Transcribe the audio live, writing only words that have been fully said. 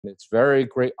It's very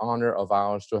great honor of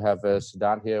ours to have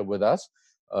Siddharth here with us,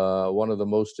 one of the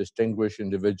most distinguished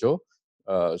individual.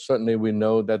 Certainly, we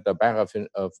know that the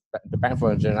Bank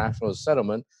for International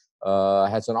Settlement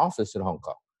has an office in Hong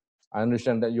Kong. I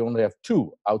understand that you only have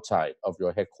two outside of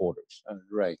your headquarters.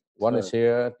 Right. One is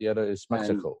here, the other is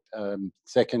Mexico. And,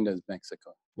 second is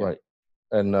Mexico. Yeah. Right.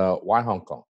 And why Hong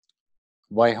Kong?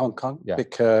 Why Hong Kong? Yeah.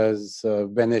 Because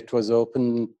when it was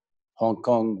opened, Hong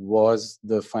Kong was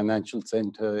the financial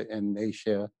center in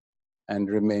Asia and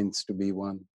remains to be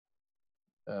one.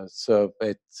 So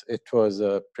it was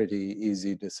a pretty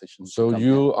easy decision. So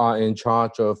you are in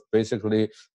charge of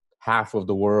basically half of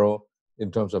the world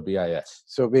in terms of BIS.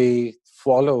 So we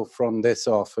follow from this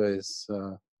office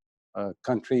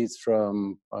countries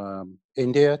from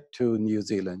India to New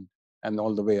Zealand and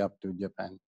all the way up to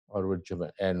Japan. Or with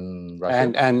Japan and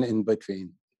Russia? And in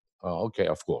between. Oh, okay,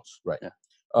 of course, right.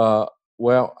 Yeah.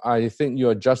 Well, I think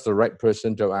you're just the right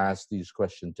person to ask these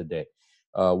questions today.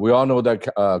 We all know that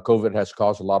COVID has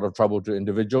caused a lot of trouble to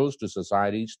individuals, to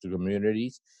societies, to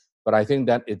communities, but I think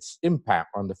that its impact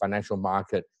on the financial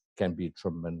market can be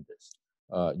tremendous.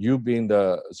 You being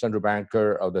the central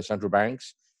banker of the central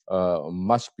banks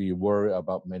must be worried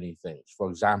about many things. For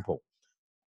example,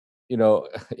 you know,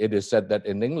 it is said that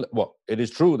in England, well, it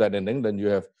is true that in England you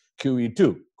have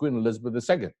QE2, Queen Elizabeth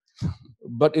II.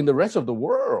 But in the rest of the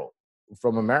world,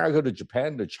 from America to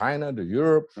Japan to China to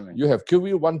Europe, right, you have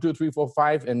QE 1, 2, 3, 4,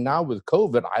 5, and now with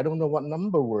COVID, I don't know what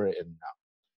number we're in now.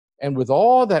 And with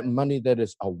all that money that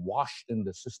is awash in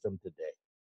the system today,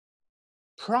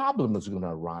 problem is going to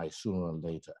arise sooner or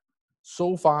later.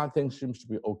 So far, things seems to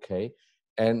be okay.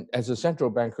 And as a central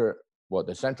banker, well,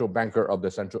 the central banker of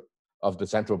the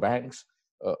central banks,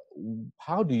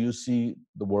 how do you see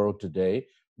the world today?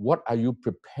 What are you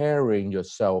preparing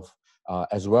yourself,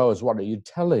 as well as what are you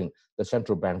telling the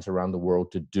central banks around the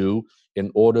world to do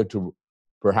in order to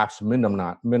perhaps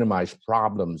minimize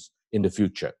problems in the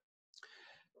future?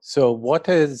 So what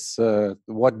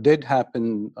did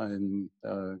happen in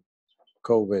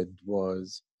COVID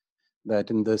was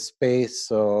that in the space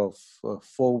of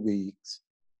 4 weeks,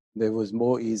 there was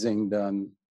more easing done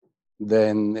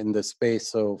than in the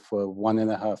space of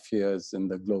 1.5 years in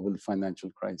the global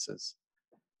financial crisis.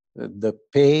 The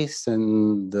pace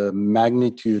and the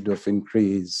magnitude of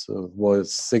increase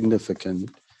was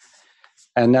significant.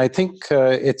 And I think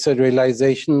it's a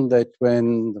realization that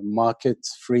when the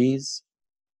markets freeze,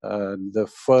 the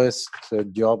first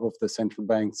job of the central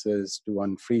banks is to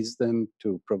unfreeze them,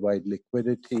 to provide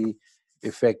liquidity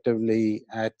effectively,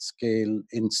 at scale,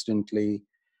 instantly.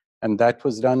 And that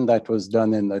was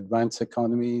done in advanced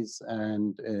economies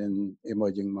and in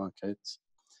emerging markets.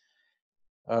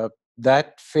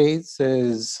 That phase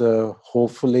is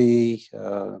hopefully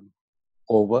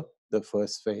over, the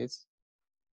first phase.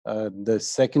 The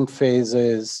second phase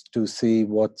is to see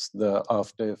what's the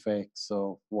after effects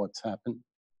of what's happened.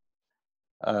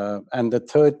 And the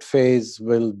third phase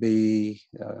will be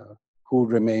who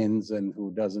remains and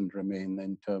who doesn't remain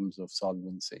in terms of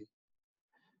solvency.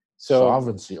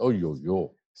 Solvency, oh,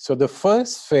 yo. So the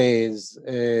first phase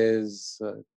is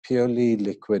purely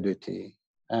liquidity.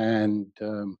 And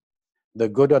the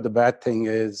good or the bad thing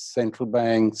is central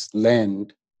banks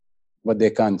lend, but they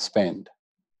can't spend.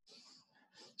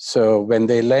 So when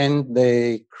they lend,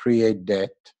 they create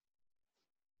debt.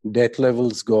 Debt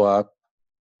levels go up.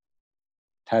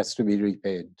 It has to be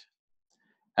repaid.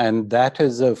 And that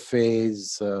is a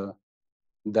phase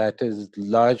that is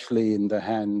largely in the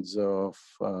hands of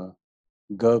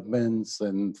governments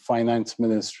and finance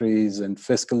ministries and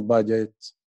fiscal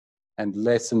budgets, and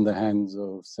less in the hands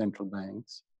of central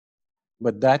banks.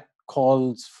 But that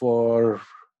calls for,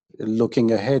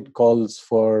 looking ahead, calls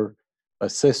for a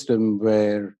system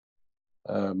where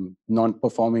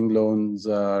non-performing loans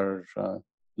are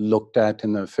looked at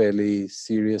in a fairly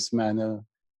serious manner.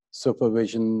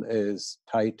 Supervision is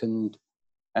tightened,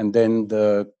 and then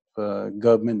the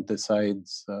government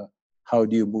decides how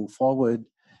do you move forward.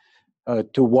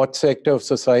 To what sector of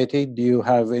society do you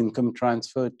have income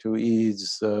transfer to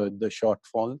ease the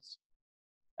shortfalls?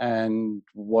 And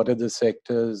what are the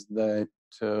sectors that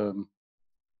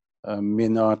may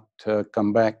not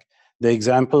come back? The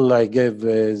example I give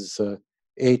is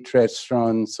 8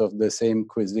 restaurants of the same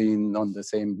cuisine on the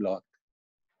same block.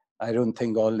 I don't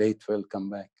think all 8 will come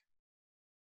back.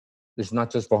 It's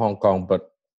not just for Hong Kong, but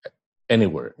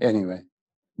anywhere. Anyway,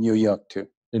 New York too.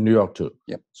 In New York too.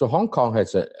 Yep. So Hong Kong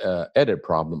has an added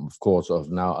problem, of course,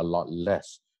 of now a lot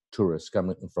less tourists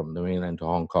coming from the mainland to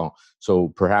Hong Kong.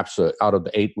 So perhaps out of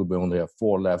the 8, we may only have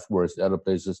 4 left, whereas the other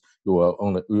places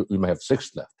you may have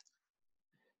 6 left.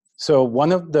 So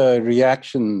one of the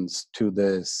reactions to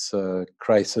this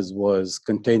crisis was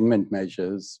containment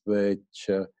measures, which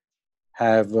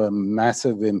have a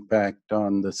massive impact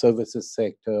on the services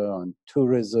sector, on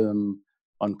tourism,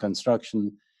 on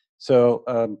construction. So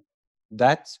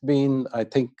that's been, I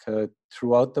think,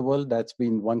 throughout the world, that's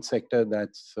been one sector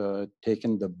that's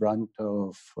taken the brunt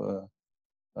of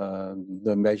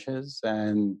the measures.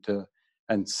 And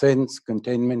since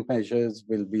containment measures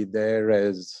will be there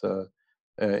as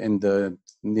in the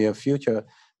near future,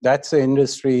 that's an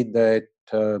industry that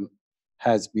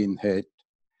has been hit.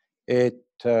 It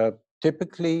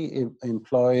typically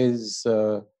employs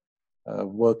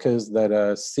workers that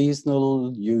are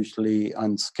seasonal, usually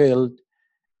unskilled,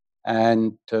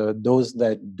 and those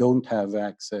that don't have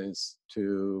access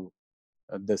to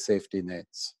the safety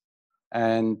nets.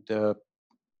 And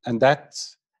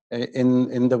that's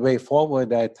in the way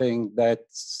forward. I think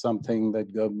that's something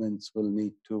that governments will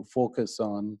need to focus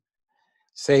on.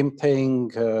 Same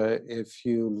thing if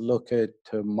you look at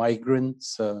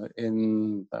migrants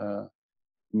in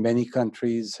many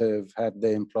countries have had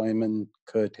their employment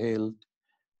curtailed.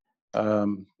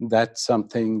 That's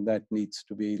something that needs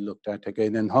to be looked at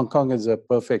again. And Hong Kong is a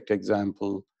perfect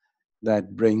example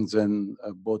that brings in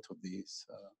both of these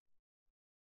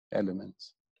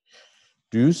elements.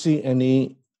 Do you see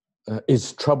any,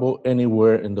 is trouble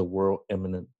anywhere in the world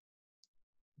imminent?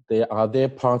 Are there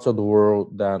parts of the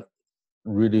world that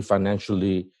really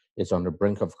financially is on the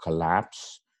brink of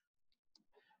collapse?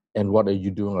 And what are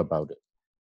you doing about it?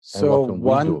 And So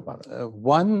what can we do about it?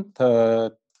 One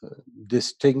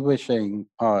distinguishing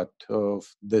part of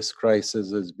this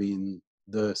crisis has been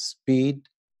the speed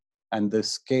and the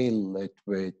scale at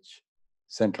which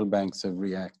central banks have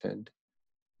reacted.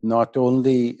 Not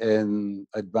only in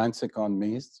advanced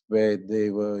economies, where they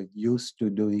were used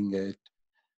to doing it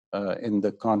in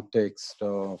the context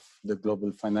of the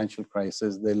global financial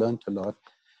crisis, they learned a lot.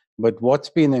 But what's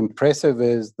been impressive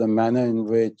is the manner in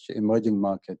which emerging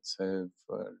markets have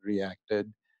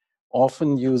reacted,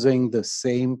 often using the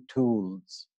same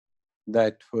tools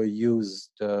that were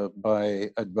used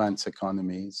by advanced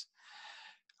economies.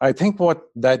 I think what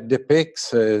that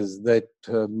depicts is that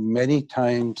many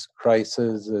times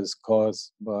crisis is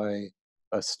caused by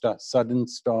a sudden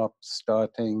stop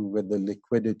starting with the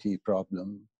liquidity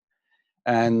problem.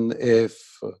 And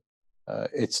if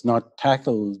it's not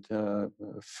tackled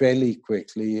fairly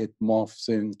quickly, it morphs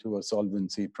into a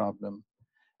solvency problem.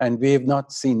 And we have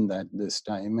not seen that this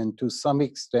time. And to some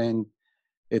extent,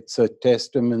 it's a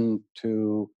testament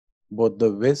to both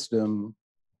the wisdom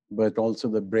but also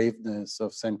the braveness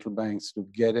of central banks to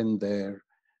get in there,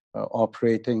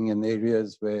 operating in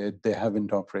areas where they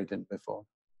haven't operated before.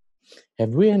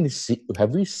 Have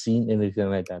we seen anything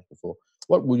like that before?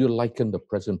 What would you liken the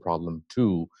present problem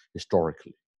to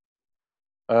historically?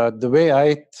 The way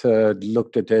I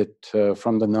looked at it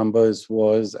from the numbers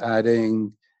was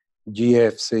adding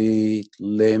GFC,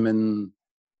 Lehman,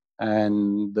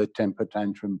 and the temper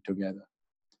tantrum together.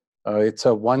 It's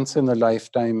a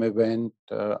once-in-a-lifetime event.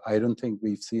 I don't think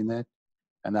we've seen it,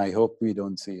 and I hope we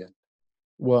don't see it.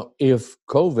 Well, if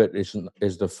COVID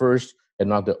is the first and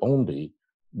not the only,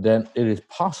 then it is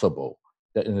possible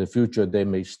that in the future there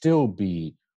may still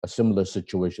be a similar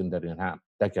situation that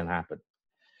can happen.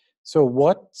 So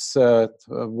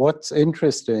what's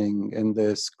interesting in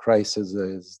this crisis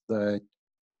is that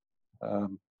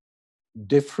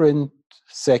different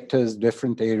sectors,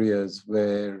 different areas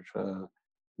where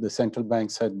the central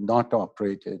banks had not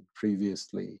operated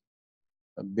previously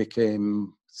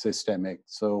became systemic.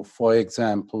 So for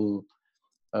example,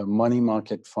 money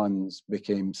market funds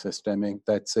became systemic.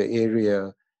 That's an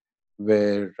area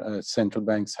where central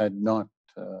banks had not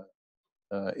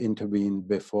intervened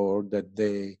before, that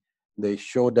they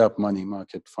showed up money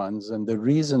market funds. And the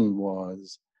reason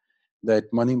was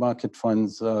that money market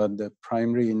funds are the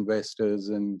primary investors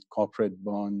in corporate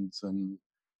bonds and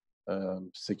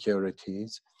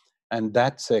securities. And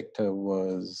that sector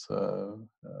was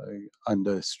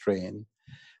under strain.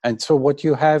 And so what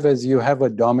you have is you have a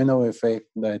domino effect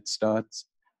that starts.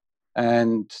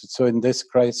 And so in this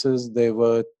crisis, there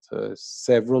were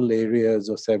several areas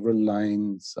or several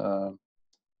lines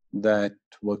that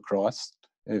were crossed,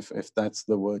 if that's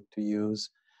the word to use.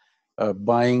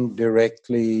 Buying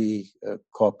directly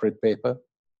corporate paper.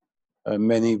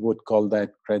 Many would call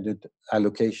that credit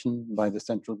allocation by the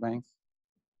central bank.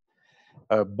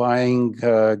 Buying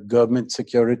government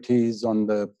securities on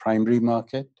the primary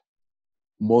market.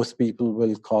 Most people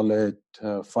will call it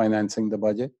financing the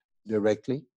budget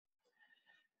directly.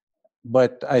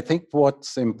 But I think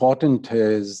what's important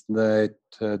is that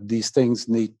these things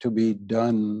need to be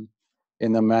done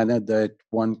in a manner that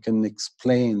one can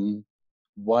explain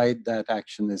why that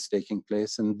action is taking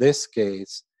place. In this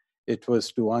case, it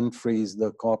was to unfreeze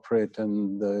the corporate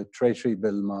and the treasury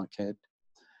bill market.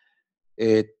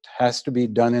 It has to be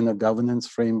done in a governance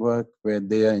framework where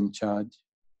they are in charge,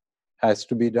 has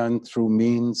to be done through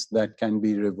means that can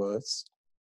be reversed,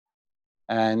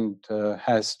 and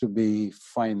has to be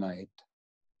finite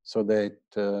so that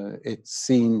it's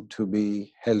seen to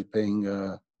be helping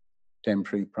a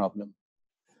temporary problem.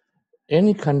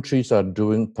 Any countries are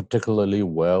doing particularly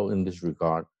well in this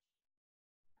regard,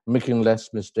 making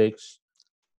less mistakes,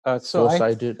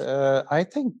 foresighted? I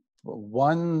think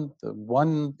one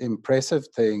impressive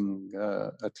thing,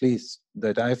 at least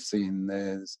that I've seen,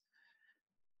 is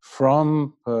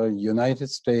from United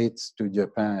States to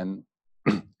Japan,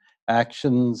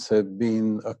 actions have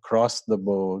been across the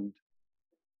board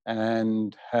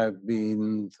and have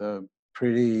been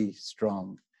pretty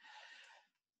strong.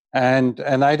 And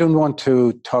I don't want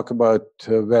to talk about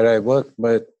where I work,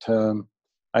 but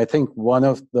I think one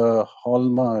of the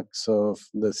hallmarks of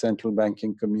the central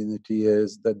banking community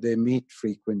is that they meet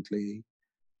frequently,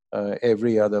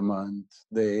 every other month.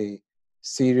 They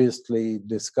seriously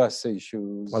discuss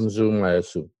issues. On Zoom, I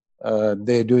assume.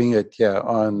 They're doing it,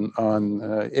 on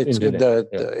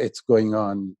it's going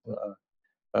on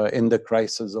in the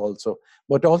crisis also,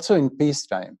 but also in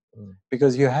peacetime,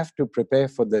 because you have to prepare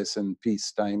for this in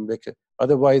peacetime, because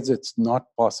otherwise it's not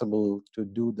possible to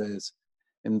do this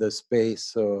in the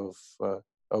space of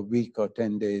a week or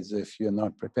 10 days if you're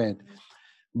not prepared.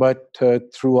 But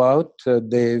throughout,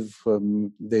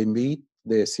 they meet,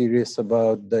 they're serious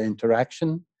about the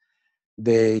interaction.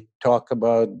 They talk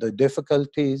about the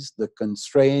difficulties, the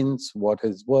constraints, what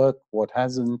has worked, what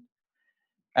hasn't.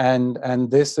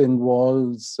 And this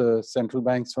involves central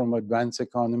banks from advanced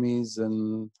economies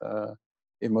and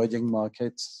emerging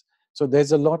markets. So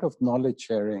there's a lot of knowledge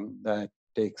sharing that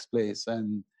takes place,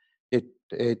 and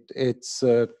it's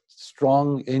a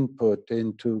strong input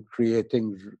into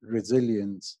creating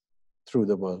resilience through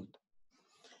the world.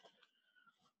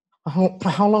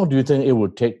 How long do you think it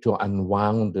would take to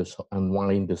unwind this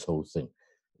whole thing?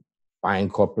 Buying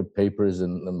corporate papers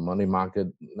in the money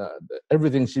market,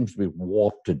 everything seems to be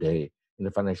warped today in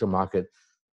the financial market.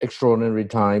 Extraordinary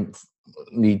time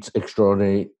needs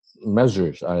extraordinary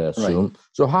measures, I assume. Right.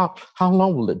 So how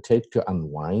long will it take to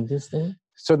unwind this thing?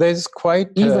 So there's quite...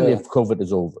 Even if COVID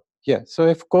is over. Yeah, so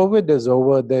if COVID is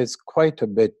over, there's quite a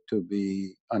bit to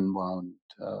be unwound.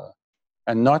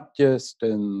 And not just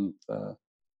in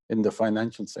the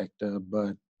financial sector,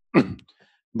 but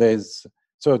there's...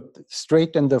 So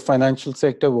straight in the financial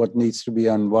sector, what needs to be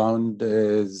unwound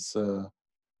is that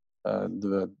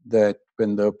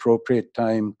when the appropriate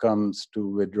time comes to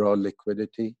withdraw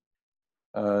liquidity,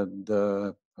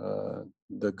 the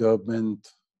government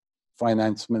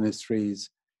finance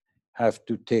ministries have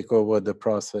to take over the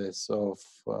process of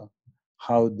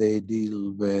how they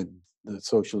deal with the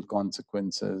social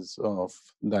consequences of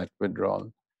that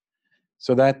withdrawal.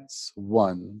 So that's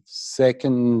one.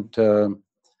 Second,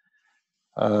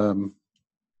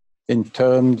 in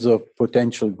terms of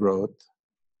potential growth,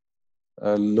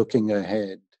 looking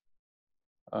ahead,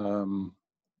 the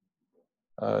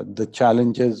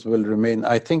challenges will remain.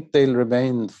 I think they'll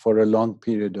remain for a long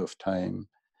period of time.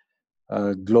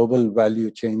 Global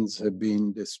value chains have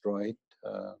been destroyed.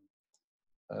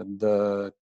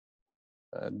 They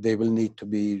will need to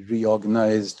be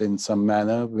reorganized in some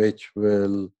manner, which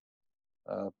will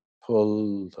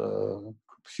pull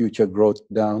future growth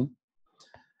down.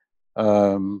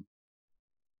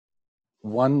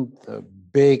 One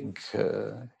big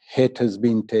hit has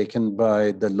been taken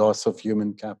by the loss of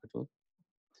human capital.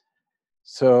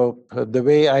 So the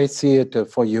way I see it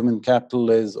for human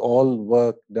capital is all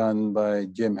work done by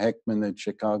Jim Heckman at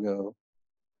Chicago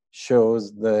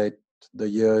shows that the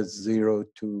years 0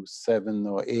 to 7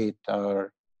 or 8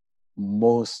 are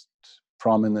most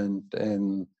prominent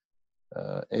in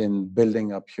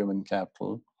building up human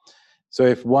capital. So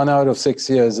if 1 out of 6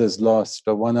 years is lost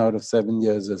or 1 out of 7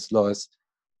 years is lost,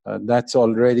 that's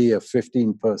already a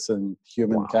 15%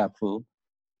 human capital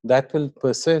that will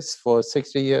persist for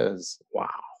 60 years. Wow.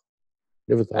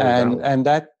 And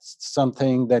that's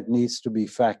something that needs to be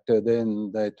factored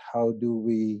in, that how do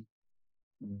we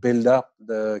build up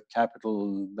the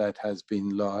capital that has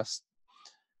been lost.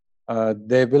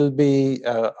 There will be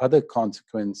other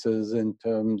consequences in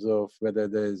terms of whether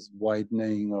there's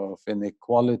widening of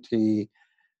inequality.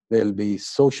 There'll be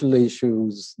social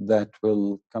issues that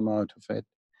will come out of it.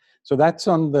 So that's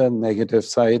on the negative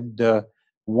side. The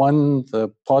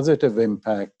positive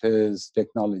impact is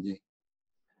technology,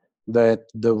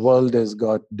 that the world has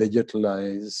got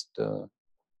digitalized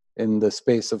in the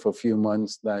space of a few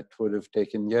months that would have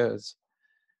taken years.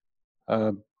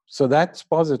 So that's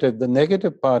positive. The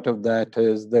negative part of that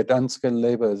is that unskilled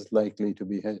labor is likely to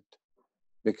be hit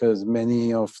because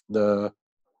many of the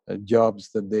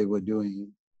jobs that they were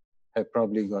doing have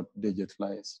probably got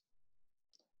digitalized.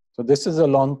 So this is a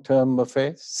long-term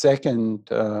affair. Second,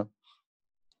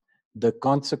 the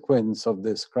consequence of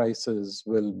this crisis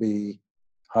will be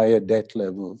higher debt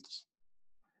levels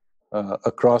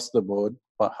across the board,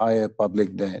 higher public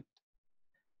debt,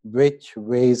 which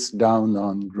weighs down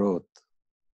on growth.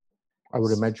 I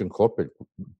would imagine corporate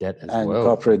debt as well. And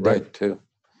corporate right? debt too.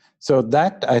 So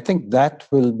that, I think that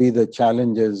will be the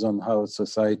challenges on how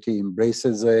society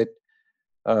embraces it.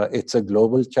 It's a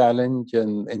global challenge,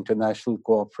 and international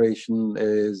cooperation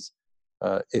is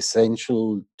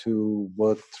essential to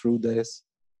work through this.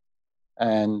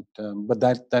 And but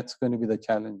that's going to be the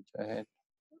challenge ahead.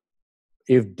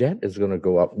 If debt is going to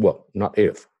go up, well, not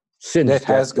if, since Debt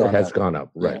has gone up,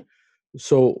 right? Yeah.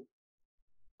 So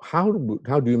how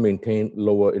do you maintain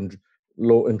low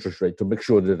interest rate to make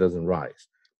sure that it doesn't rise?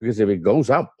 Because if it goes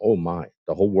up, oh my,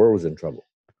 the whole world is in trouble.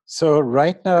 So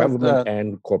right now, government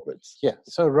and corporates. Yeah.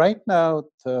 So right now,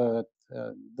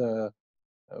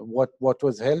 what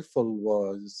was helpful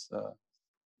was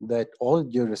that all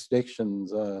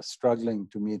jurisdictions are struggling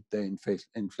to meet their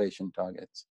inflation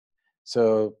targets.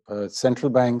 So central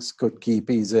banks could keep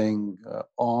easing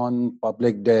on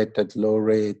public debt at low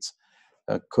rates,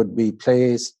 could be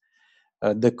placed.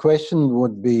 The question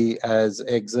would be, as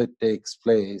exit takes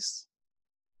place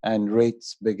and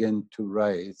rates begin to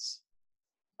rise,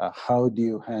 how do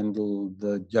you handle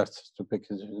the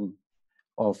juxtaposition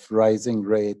of rising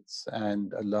rates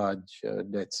and a large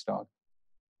debt stock?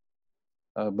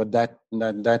 But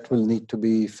that will need to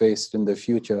be faced in the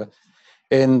future.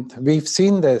 And we've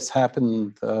seen this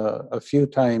happen a few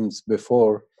times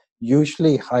before.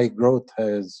 Usually high growth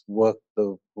has worked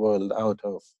the world out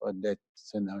of a debt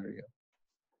scenario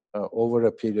over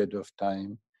a period of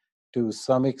time. To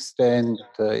some extent,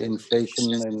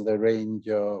 inflation in the range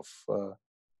of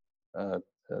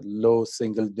low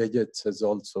single digits has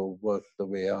also worked the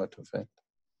way out of it.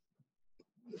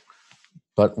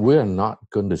 But we're not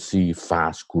going to see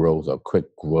fast growth or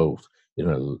quick growth,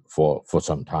 for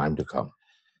some time to come.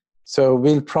 So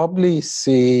we'll probably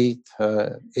see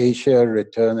Asia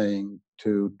returning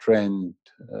to trend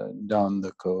down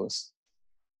the coast.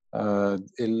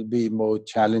 It'll be more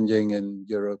challenging in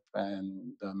Europe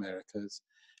and the Americas.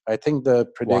 I think the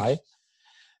prediction. Why?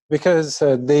 Because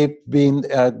they've been,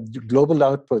 global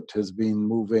output has been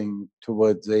moving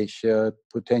towards Asia.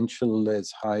 Potential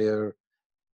is higher.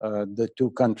 The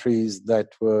two countries that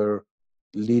were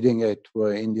leading it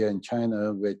were India and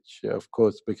China, which, of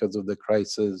course, because of the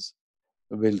crisis,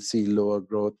 will see lower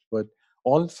growth. But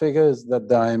all figures that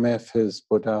the IMF has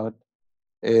put out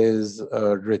is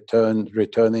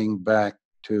returning back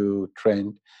to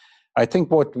trend. I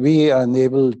think what we are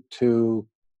unable to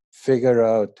figure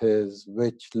out is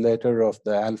which letter of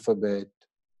the alphabet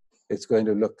it's going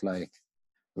to look like,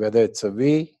 whether it's a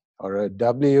V or a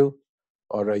W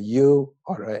or a U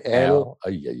or a L.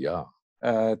 Yeah.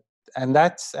 And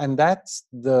that's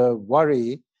the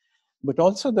worry. But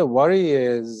also the worry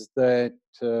is that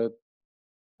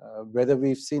whether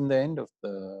we've seen the end of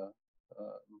the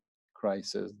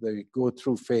crisis. They go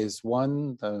through phase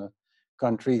one. The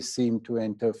countries seem to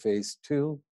enter phase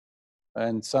two,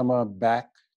 and some are back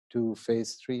to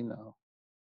phase three now.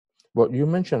 Well, you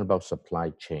mentioned about supply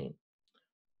chain.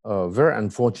 Very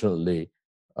unfortunately,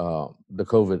 the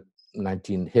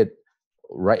COVID-19 hit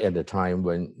right at the time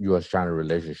when U.S.-China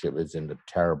relationship is in a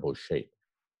terrible shape.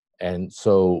 And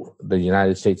so the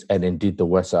United States and indeed the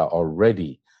West are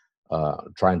already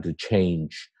trying to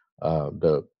change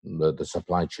the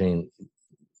supply chain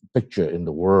picture in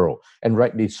the world, and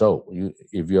rightly so.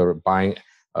 If you're buying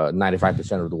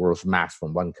 95% of the world's masks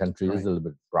from one country, right, it's a little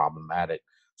bit problematic.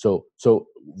 So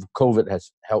COVID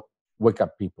has helped wake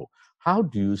up people. How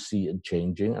do you see it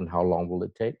changing, and how long will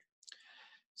it take?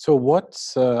 So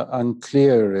what's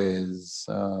unclear is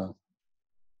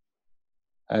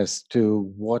as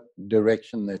to what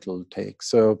direction it'll take.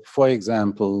 So, for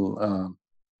example,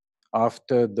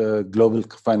 after the global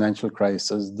financial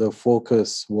crisis, the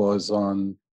focus was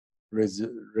on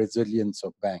resilience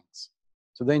of banks.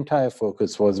 So the entire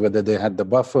focus was whether they had the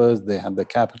buffers, they had the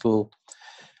capital.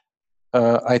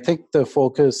 I think the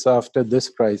focus after this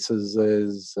crisis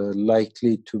is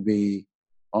likely to be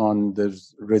on the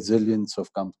resilience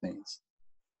of companies.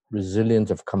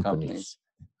 Resilience of companies.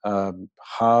 On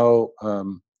how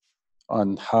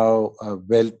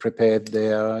well prepared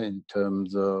they are in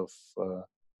terms of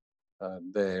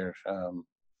their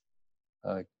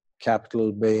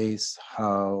capital base,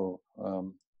 how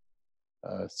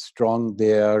strong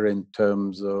they are in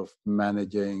terms of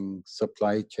managing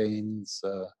supply chains.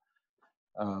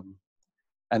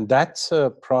 And that's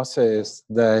a process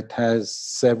that has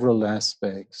several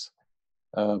aspects.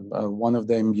 One of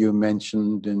them you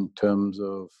mentioned in terms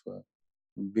of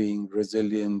being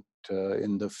resilient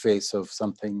in the face of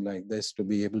something like this to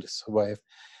be able to survive.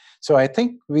 So I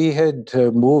think we had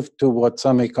moved to what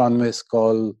some economists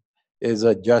call is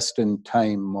a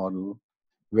just-in-time model,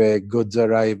 where goods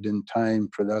arrived in time,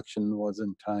 production was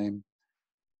in time.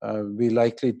 We're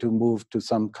likely to move to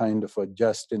some kind of a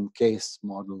just-in-case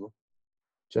model.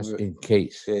 Just in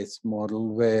case. Case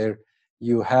model where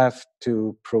you have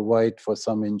to provide for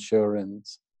some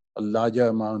insurance, a larger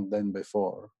amount than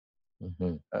before,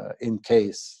 in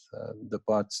case the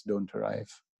parts don't arrive.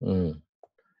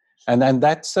 And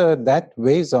that's that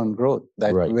weighs on growth,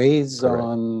 that weighs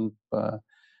on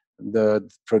the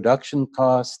production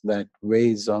cost, that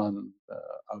weighs on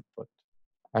output.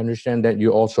 I understand that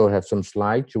you also have some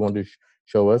slides you want to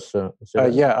show us.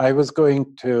 Yeah, I was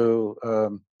going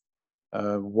to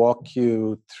walk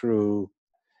you through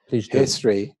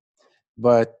history.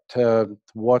 But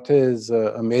what is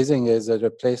amazing is that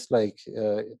a place like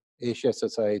Asia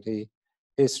Society,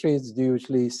 history is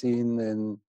usually seen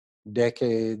in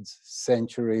decades,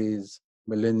 centuries,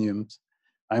 millenniums.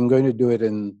 I'm going to do it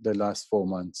in the last 4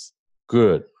 months.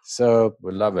 Good. So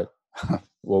we love it.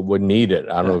 Well, we need it.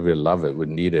 I don't know if we love it. We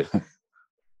need it.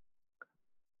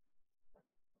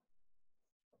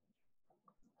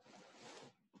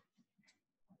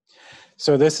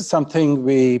 So this is something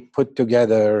we put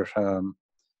together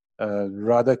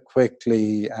rather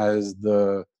quickly as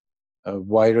the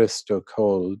virus took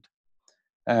hold.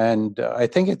 And I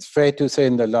think it's fair to say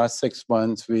in the last 6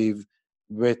 months, we've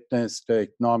witnessed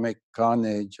economic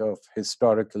carnage of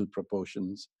historical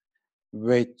proportions,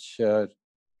 which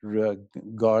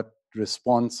got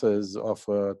responses of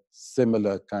a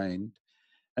similar kind.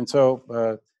 And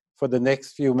so for the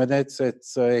next few minutes,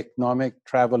 it's an economic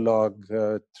travelogue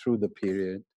through the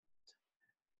period.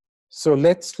 So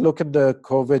let's look at the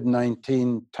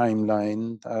COVID-19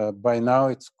 timeline. By now,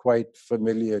 it's quite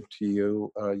familiar to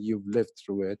you. You've lived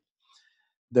through it.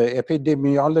 The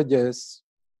epidemiologists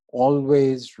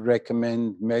always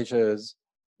recommend measures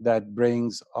that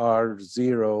brings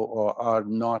R0 or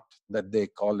R0, that they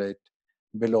call it,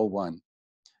 below 1.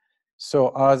 So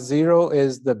R0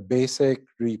 is the basic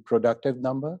reproductive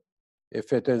number.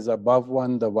 If it is above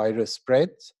 1, the virus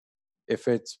spreads. If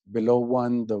it's below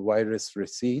 1, the virus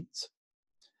recedes.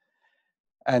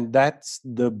 And that's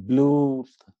the blue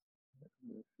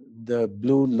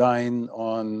line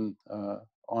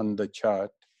on the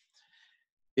chart.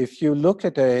 If you look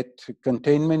at it,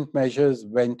 containment measures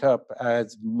went up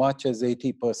as much as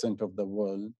 80% of the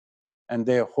world, and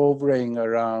they're hovering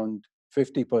around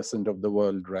 50% of the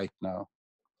world right now.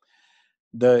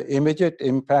 The immediate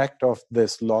impact of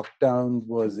this lockdown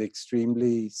was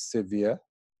extremely severe.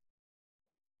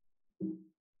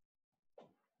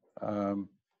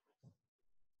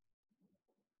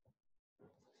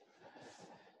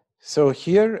 So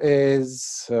here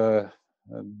is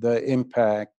the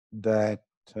impact that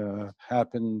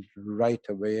happened right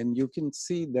away. And you can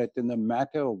see that in a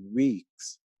matter of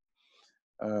weeks,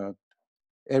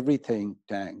 everything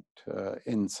tanked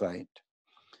in sight.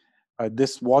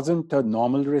 This wasn't a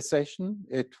normal recession.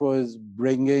 It was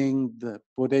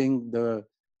putting the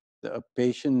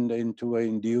patient into an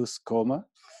induced coma,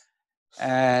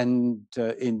 and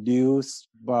induced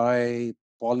by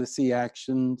policy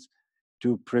actions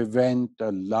to prevent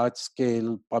a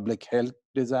large-scale public health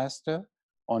disaster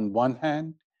on one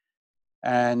hand,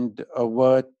 and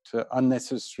avert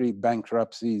unnecessary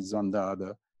bankruptcies on the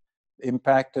other.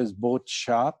 Impact is both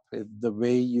sharp,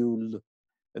 the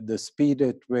speed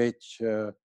at which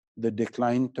the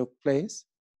decline took place,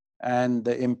 and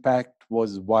the impact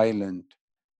was violent.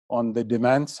 On the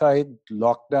demand side,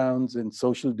 lockdowns and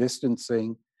social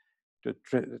distancing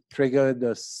triggered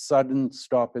a sudden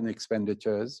stop in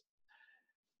expenditures.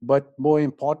 But more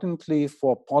importantly,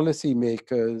 for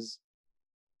policymakers,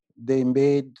 they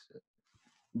made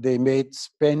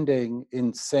spending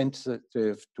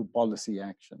insensitive to policy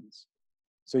actions.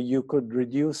 So you could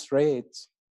reduce rates,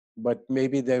 but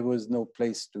maybe there was no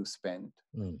place to spend.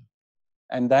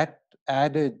 And that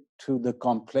added to the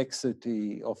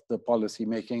complexity of the policy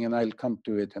making, and I'll come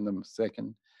to it in a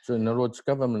second. So in other words,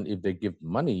 government, if they give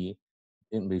money,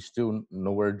 it may still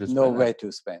nowhere to spend. Nowhere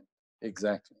to spend,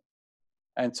 exactly.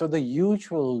 And so the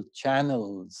usual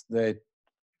channels that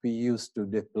we used to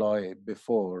deploy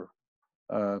before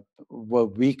were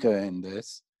weaker in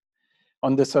this.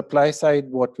 On the supply side,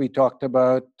 what we talked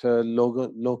about,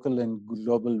 local and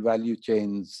global value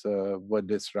chains were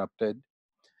disrupted.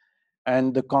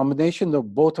 And the combination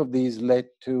of both of these led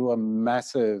to a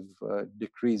massive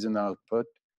decrease in output.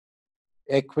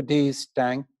 Equities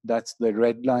tanked, that's the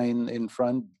red line in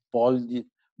front.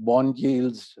 Bond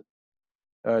yields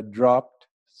dropped,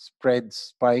 spreads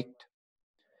spiked.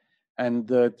 And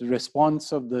the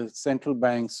response of the central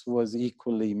banks was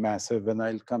equally massive, and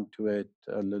I'll come to it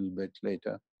a little bit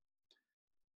later.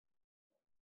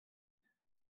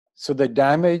 So the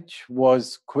damage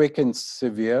was quick and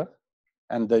severe,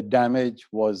 and the damage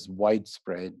was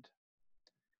widespread.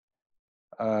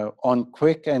 On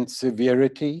quick and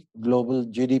severity, global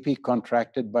GDP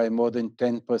contracted by more than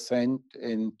 10%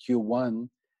 in Q1,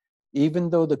 even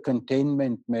though the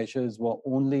containment measures were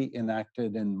only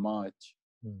enacted in March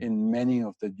in many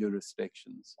of the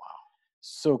jurisdictions. Wow.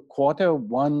 So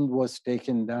Q1 was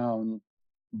taken down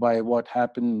by what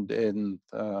happened in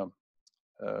the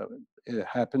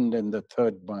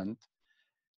third month.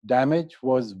 Damage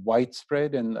was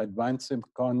widespread in advanced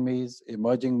economies,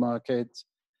 emerging markets,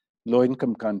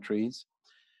 low-income countries.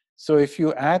 So if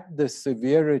you add the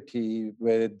severity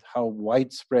with how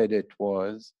widespread it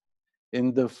was,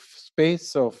 in the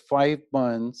space of 5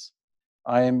 months,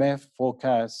 IMF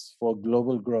forecasts for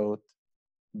global growth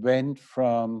went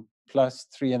from plus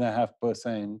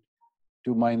 3.5%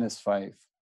 to -5%.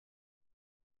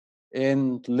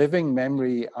 In living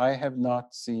memory, I have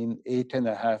not seen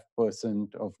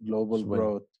 8.5% of global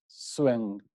growth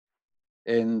swing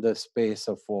in the space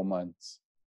of 4 months.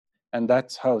 And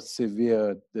that's how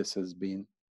severe this has been.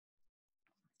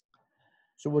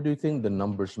 So what do you think the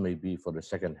numbers may be for the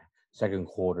second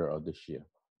quarter of this year?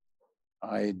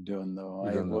 I don't know.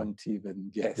 I won't even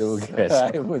guess.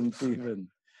 I wouldn't even.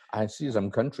 I see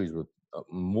some countries with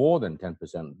more than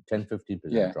 10%,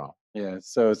 10-15% drop. Yeah,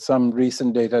 so some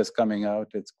recent data is coming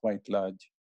out. It's quite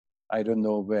large. I don't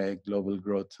know where global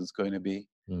growth is going to be.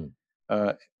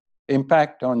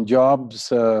 Impact on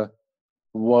jobs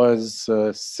was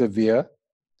severe.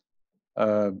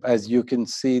 As you can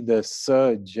see, the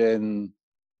surge in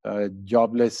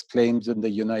jobless claims in the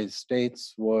United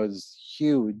States was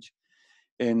huge.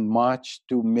 In March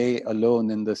to May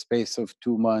alone, in the space of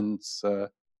 2 months,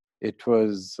 it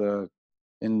was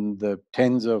in the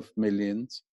tens of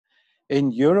millions. In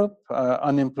Europe,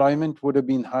 unemployment would have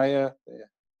been higher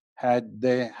had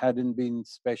there hadn't been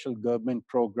special government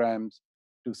programs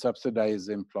to subsidize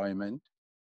employment.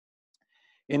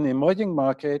 In emerging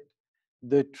market,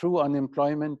 the true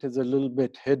unemployment is a little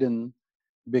bit hidden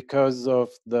because of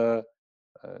the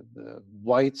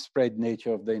widespread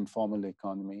nature of the informal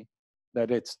economy,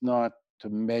 that it's not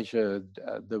measured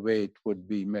the way it would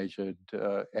be measured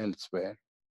elsewhere.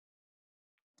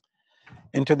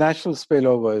 International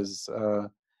spillovers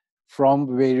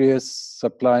from various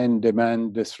supply and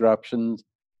demand disruptions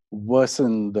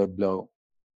worsened the blow.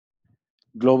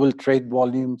 Global trade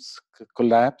volumes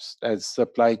collapsed as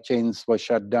supply chains were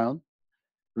shut down.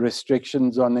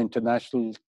 Restrictions on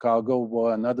international cargo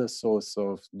were another source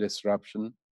of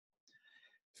disruption.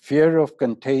 Fear of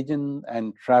contagion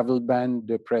and travel ban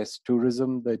depressed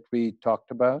tourism that we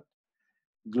talked about.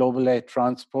 Global air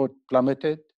transport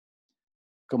plummeted.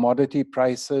 Commodity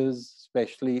prices,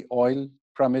 especially oil,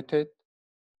 plummeted.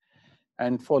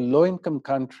 And for low-income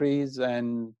countries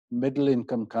and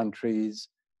middle-income countries,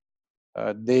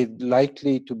 they're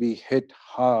likely to be hit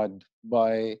hard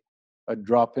by a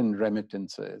drop in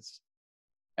remittances.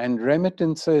 And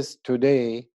remittances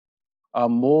today are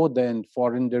more than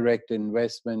foreign direct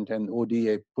investment and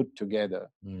ODA put together.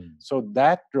 So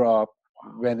that drop,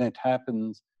 when it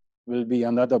happens, will be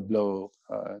another blow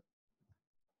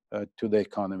to the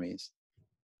economies.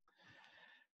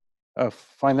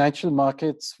 Financial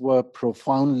markets were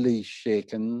profoundly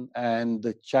shaken, and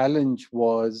the challenge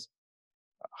was,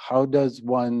 how does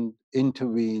one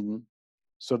intervene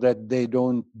so that they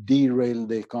don't derail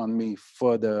the economy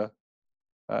further,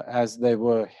 as there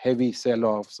were heavy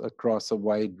sell-offs across a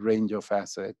wide range of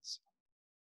assets.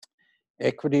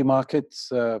 Equity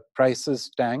markets prices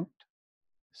tanked,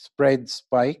 spreads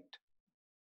spiked,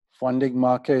 funding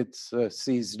markets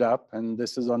seized up, and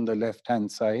this is on the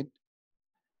left-hand side.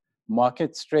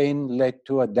 Market strain led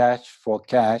to a dash for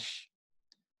cash.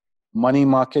 Money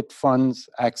market funds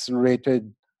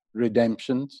accelerated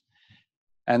redemptions.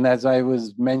 And as I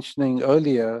was mentioning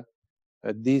earlier,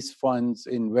 these funds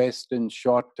invest in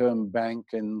short-term bank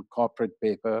and corporate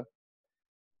paper.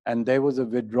 And there was a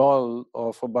withdrawal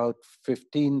of about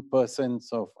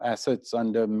 15% of assets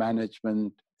under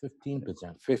management.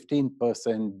 15%?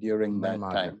 15% during that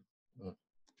time.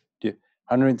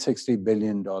 $160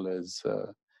 billion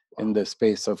in the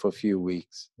space of a few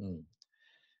weeks. Mm.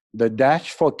 The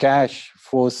dash for cash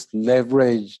forced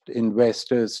leveraged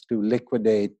investors to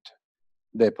liquidate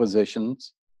their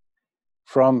positions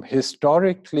from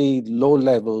historically low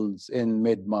levels in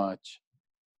mid-March.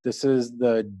 This is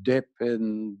the dip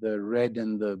in the red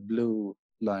and the blue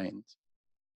lines.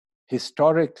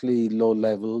 Historically low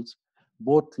levels,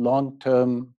 both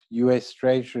long-term US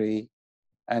Treasury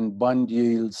and bond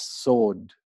yields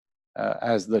soared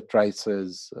as the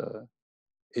crisis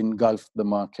engulfed the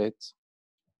markets.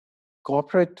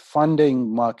 Corporate funding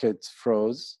markets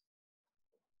froze,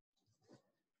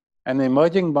 and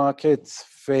emerging markets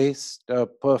faced a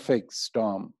perfect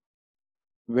storm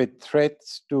with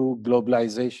threats to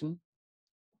globalization,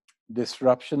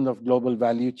 disruption of global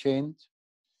value chains.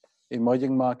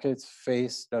 Emerging markets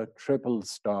faced a triple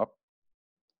stop.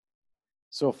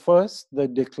 So first, the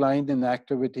decline in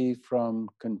activity from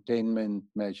containment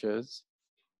measures.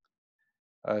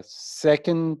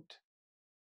 Second,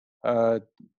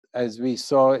 as we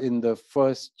saw in the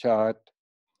first chart,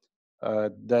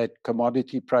 that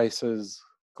commodity prices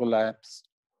collapsed,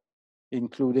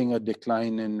 including a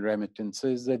decline in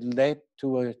remittances that led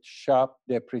to a sharp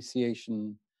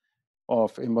depreciation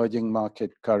of emerging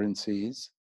market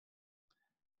currencies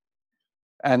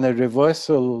and a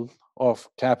reversal of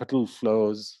capital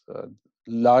flows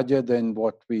larger than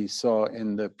what we saw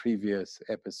in the previous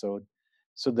episode.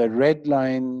 So the red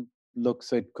line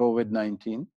looks at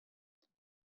COVID-19.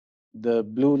 The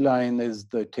blue line is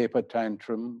the taper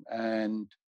tantrum, and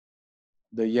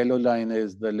the yellow line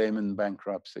is the Lehman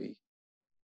bankruptcy.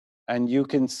 And you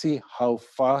can see how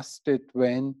fast it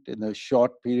went in a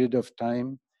short period of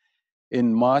time.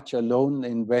 In March alone,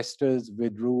 investors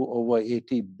withdrew over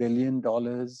 $80 billion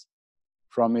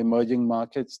from emerging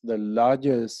markets, the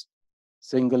largest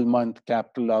single-month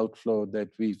capital outflow that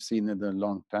we've seen in a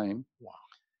long time. Wow.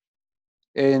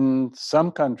 In some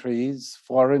countries,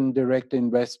 foreign direct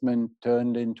investment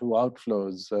turned into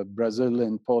outflows, Brazil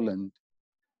and Poland,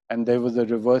 and there was a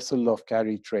reversal of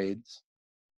carry trades.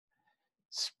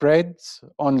 Spreads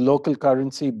on local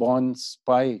currency bonds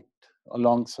spiked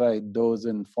alongside those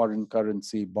in foreign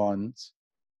currency bonds.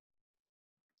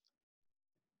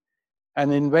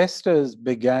 And investors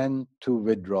began to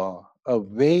withdraw. A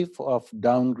wave of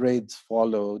downgrades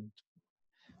followed.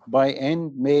 By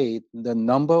end May, the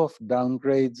number of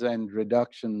downgrades and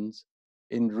reductions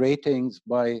in ratings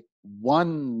by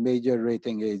one major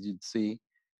rating agency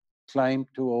climbed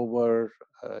to over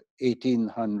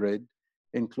 1,800,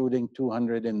 including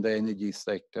 200 in the energy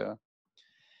sector.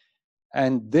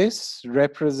 And this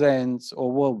represents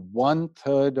over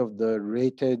 1/3 of the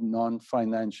rated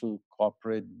non-financial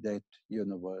corporate debt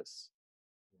universe.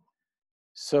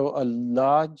 So a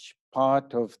large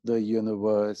part of the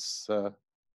universe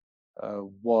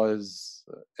was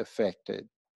affected.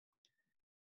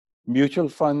 Mutual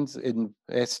funds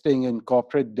investing in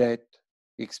corporate debt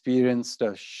experienced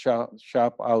a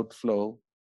sharp outflow,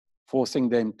 forcing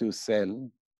them to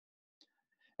sell.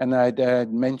 And I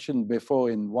had mentioned before,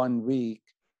 in 1 week,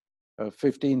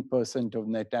 15% of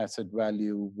net asset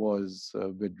value was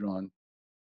withdrawn.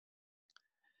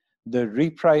 The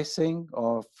repricing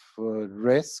of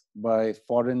risk by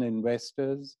foreign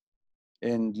investors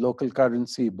in local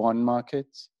currency bond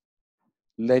markets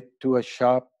led to a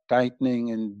sharp tightening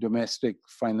in domestic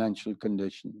financial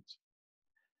conditions.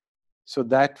 So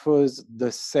that was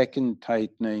the second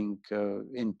tightening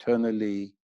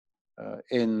internally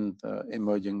in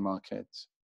emerging markets.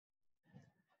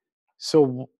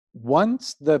 So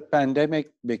once the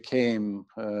pandemic became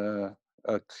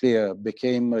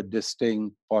became a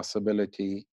distinct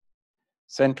possibility,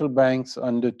 central banks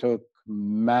undertook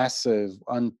massive,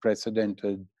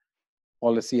 unprecedented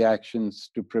policy actions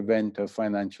to prevent a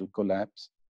financial collapse.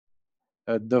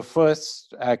 The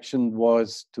first action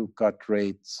was to cut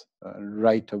rates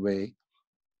right away,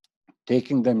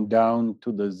 taking them down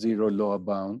to the zero lower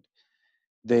bound.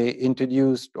 They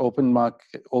introduced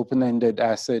open-ended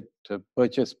asset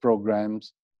purchase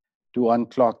programs to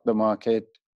unclock the market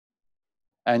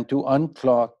and to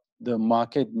unclock the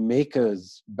market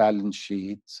makers' balance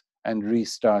sheets and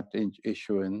restart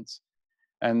issuance,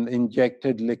 and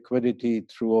injected liquidity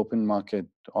through open market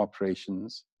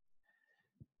operations.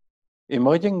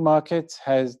 Emerging markets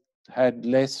had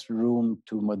less room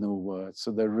to maneuver, so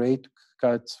the rate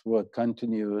cuts were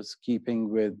continuous, keeping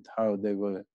with how they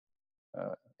were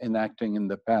enacting in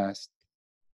the past,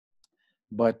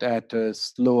 but at a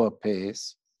slower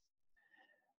pace.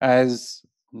 As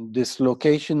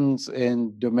dislocations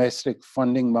in domestic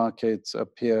funding markets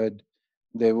appeared,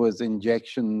 there was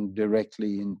injection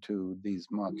directly into these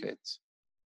markets.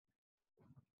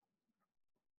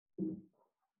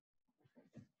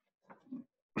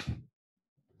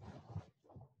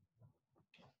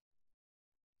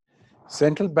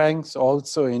 Central banks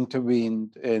also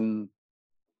intervened in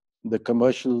the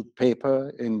commercial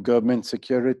paper, in government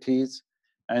securities,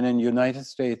 and in United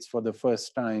States for the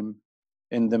first time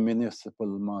in the municipal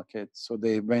market. So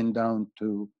they went down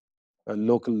to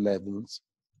local levels.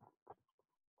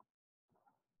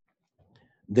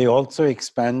 They also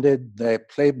expanded their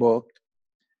playbook,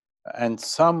 and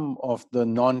some of the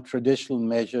non-traditional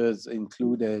measures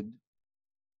included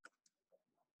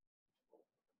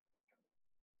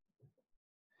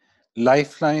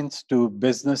lifelines to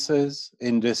businesses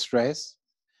in distress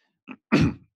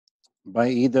by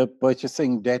either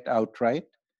purchasing debt outright,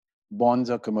 bonds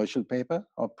or commercial paper,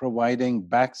 or providing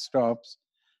backstops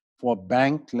for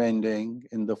bank lending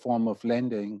in the form of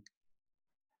lending,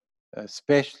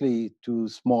 especially to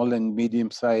small and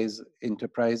medium-sized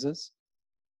enterprises.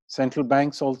 Central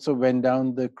banks also went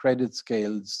down the credit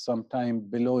scales, sometime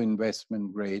below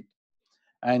investment grade,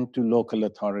 and to local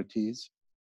authorities.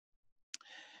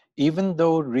 Even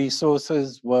though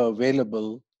resources were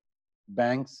available,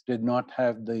 banks did not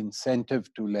have the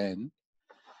incentive to lend.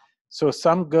 So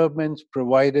some governments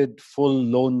provided full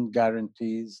loan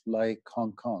guarantees, like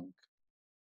Hong Kong.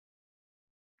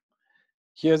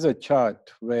 Here's a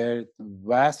chart where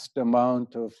vast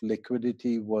amount of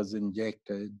liquidity was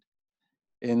injected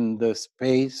in the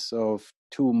space of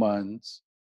 2 months,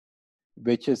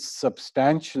 which is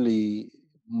substantially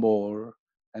more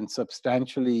and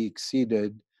substantially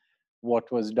exceeded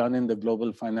what was done in the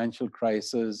global financial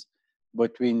crisis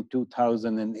between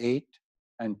 2008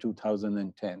 and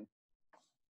 2010.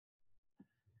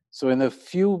 So in a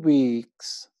few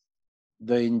weeks,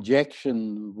 the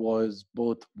injection was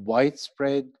both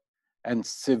widespread and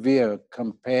severe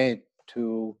compared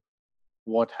to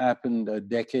what happened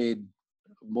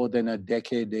more than a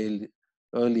decade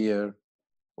earlier,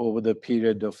 over the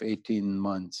period of 18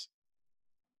 months.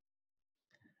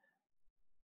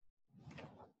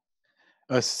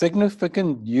 A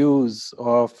significant use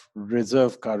of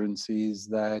reserve currencies,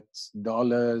 that's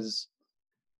dollars,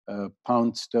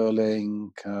 pound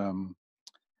sterling,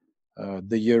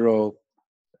 the euro,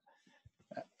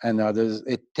 and others,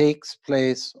 it takes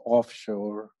place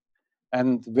offshore.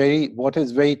 And what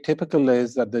is very typical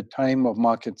is at the time of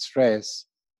market stress,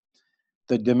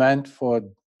 the demand for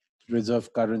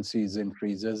reserve currencies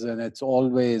increases, and it's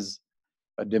always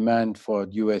a demand for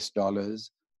US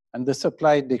dollars. And the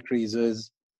supply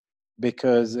decreases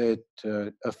because it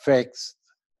affects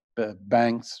the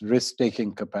bank's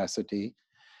risk-taking capacity.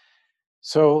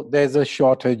 So there's a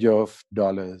shortage of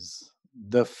dollars.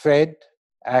 The Fed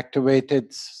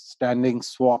activated standing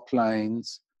swap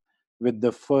lines with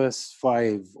the first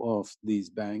 5 of these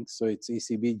banks. So it's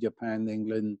ECB, Japan,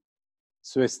 England,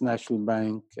 Swiss National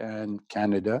Bank, and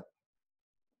Canada.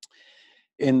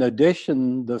 In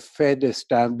addition, the Fed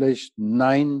established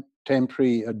 9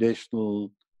 temporary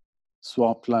additional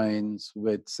swap lines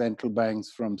with central banks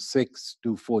from 6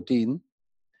 to 14.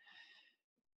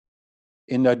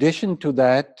 In addition to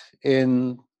that,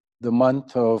 in the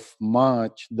month of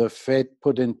March, the Fed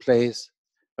put in place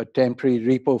a temporary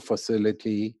repo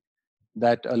facility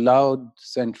that allowed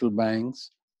central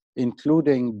banks,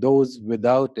 including those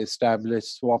without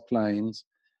established swap lines,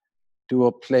 to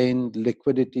obtain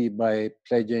liquidity by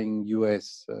pledging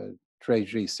US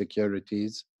Treasury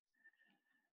securities.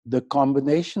 The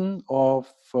combination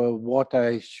of what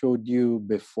I showed you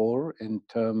before in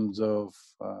terms of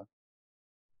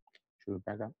Should we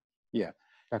back up? Yeah.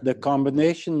 The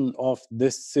combination of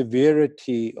this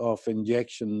severity of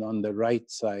injection on the right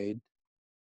side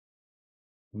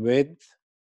with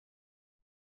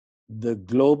the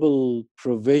global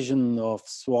provision of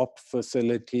swap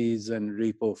facilities and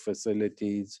repo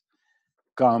facilities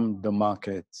calmed the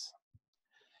markets.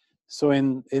 So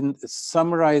in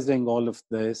summarizing all of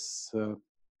this,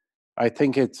 I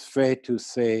think it's fair to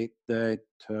say that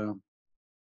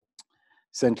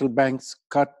central banks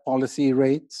cut policy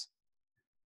rates,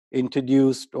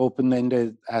 introduced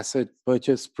open-ended asset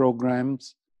purchase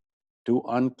programs to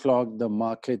unclog the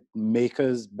market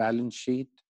maker's balance sheet.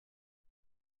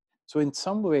 So in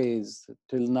some ways,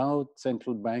 till now,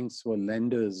 central banks were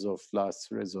lenders of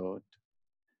last resort.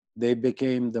 They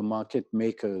became the market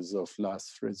makers of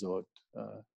last resort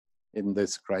in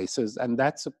this crisis. And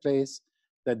that's a place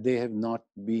that they have not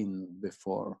been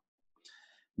before.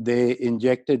 They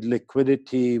injected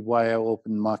liquidity via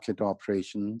open market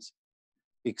operations,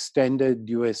 extended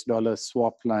US dollar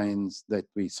swap lines that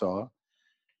we saw,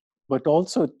 but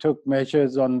also took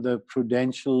measures on the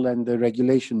prudential and the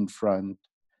regulation front.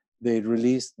 They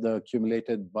released the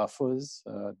accumulated buffers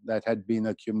that had been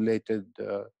accumulated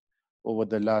over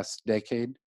the last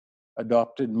decade,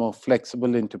 adopted more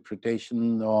flexible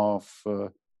interpretation of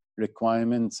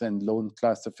requirements and loan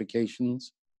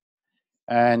classifications,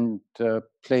 and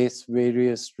place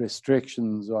various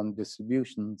restrictions on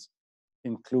distributions,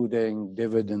 including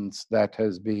dividends. That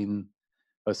has been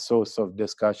a source of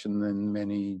discussion in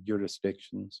many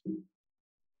jurisdictions.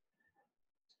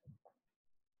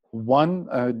 One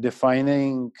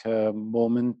defining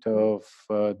moment of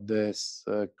this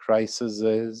crisis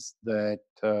is that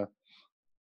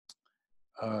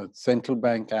central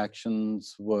bank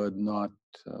actions were not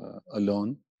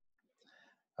alone.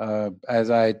 As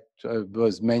I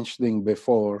was mentioning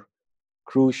before,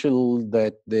 crucial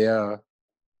that they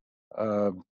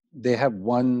have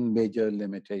one major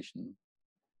limitation,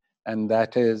 and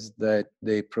that is that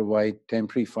they provide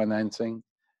temporary financing.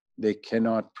 They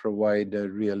cannot provide a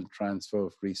real transfer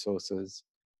of resources.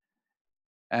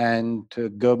 And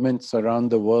governments around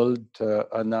the world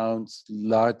announced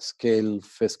large-scale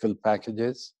fiscal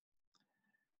packages.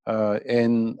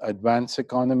 In advanced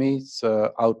economies,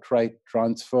 outright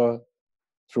transfer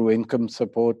through income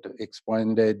support,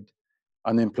 expanded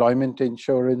unemployment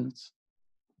insurance,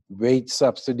 wage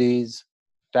subsidies,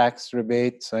 tax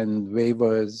rebates, and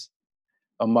waivers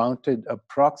amounted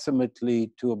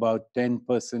approximately to about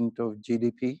 10% of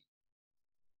GDP.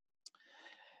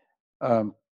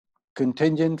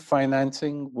 Contingent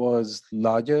financing was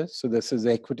larger, so this is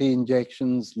equity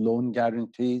injections, loan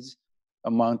guarantees,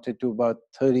 amounted to about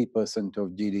 30%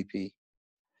 of GDP.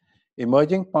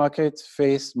 Emerging markets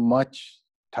face much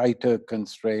tighter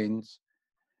constraints,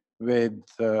 with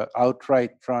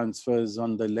outright transfers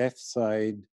on the left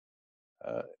side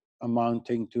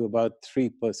amounting to about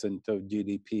 3% of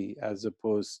GDP, as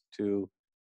opposed to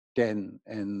 10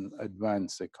 in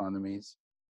advanced economies.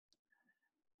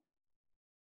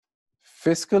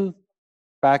 Fiscal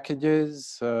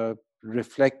packages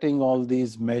reflecting all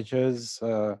these measures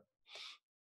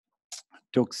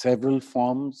took several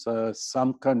forms.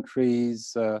 Some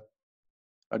countries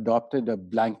adopted a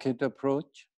blanket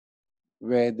approach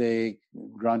where they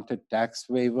granted tax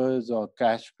waivers or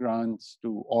cash grants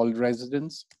to all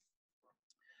residents.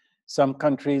 Some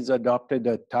countries adopted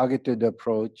a targeted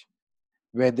approach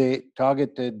where they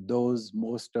targeted those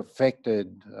most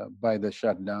affected by the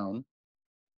shutdown.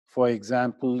 For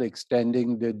example,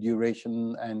 extending the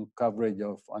duration and coverage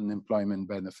of unemployment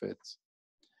benefits.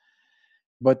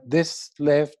 But this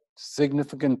left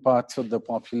significant parts of the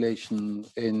population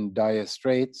in dire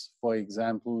straits. For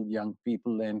example, young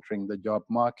people entering the job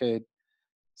market,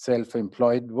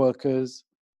 self-employed workers.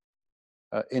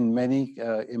 In many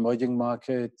emerging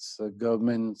markets,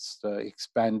 governments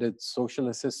expanded social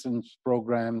assistance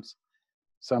programs.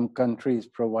 Some countries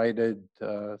provided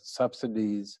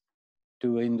subsidies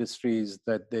to industries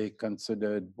that they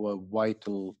considered were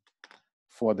vital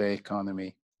for the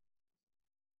economy.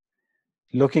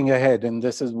 Looking ahead, and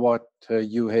this is what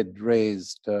you had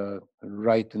raised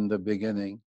right in the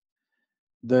beginning,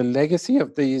 the legacy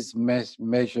of these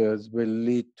measures will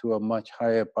lead to a much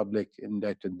higher public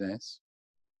indebtedness.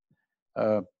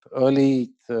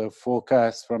 Early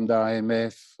forecasts from the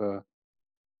IMF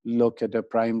look at a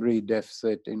primary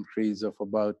deficit increase of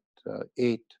about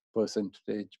 8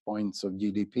 percentage points of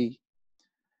GDP.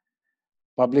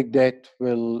 Public debt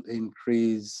will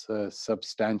increase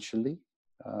substantially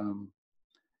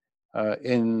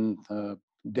in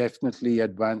definitely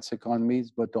advanced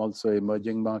economies, but also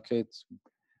emerging markets.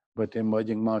 But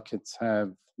emerging markets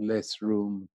have less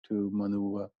room to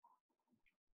maneuver.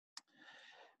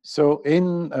 So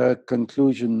in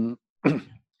conclusion,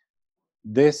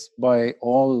 this by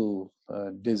all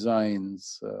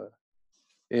designs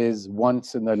is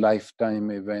once in a lifetime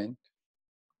event.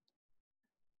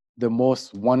 The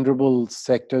most vulnerable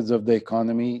sectors of the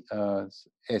economy,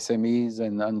 SMEs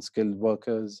and unskilled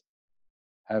workers,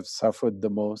 have suffered the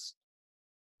most.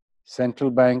 Central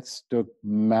banks took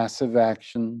massive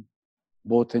action,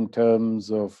 both in terms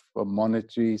of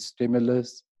monetary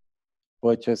stimulus,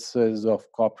 purchases of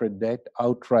corporate debt,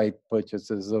 outright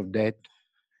purchases of debt,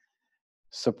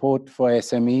 support for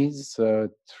SMEs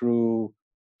through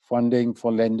funding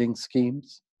for lending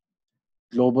schemes,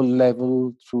 global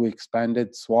level through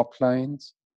expanded swap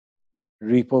lines,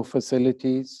 repo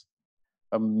facilities,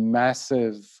 a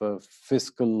massive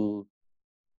fiscal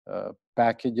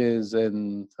packages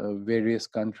in various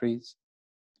countries.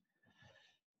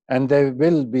 And there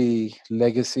will be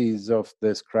legacies of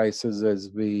this crisis,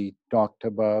 as we talked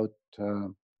about,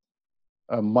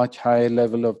 a much higher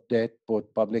level of debt,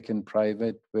 both public and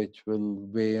private, which will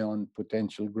weigh on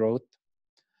potential growth.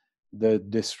 The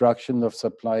destruction of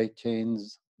supply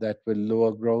chains that will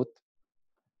lower growth.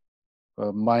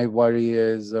 My worry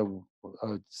is a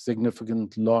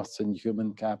significant loss in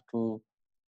human capital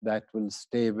that will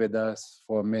stay with us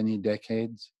for many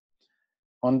decades.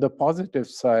 On the positive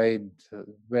side,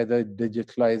 whether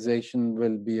digitalization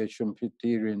will be a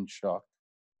Schumpeterian shock,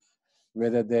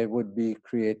 whether there would be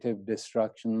creative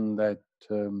destruction that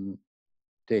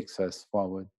takes us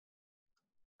forward.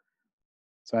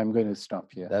 So I'm going to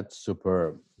stop here. That's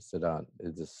superb, Siddharth.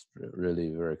 It is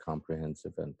really very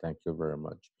comprehensive, and thank you very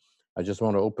much. I just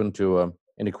want to open to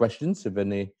any questions. If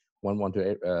anyone want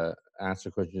to ask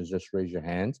a question, just raise your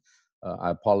hand.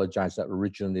 I apologize that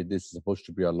originally this is supposed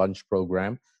to be a lunch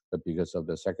program, but because of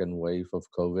the second wave of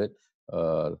COVID,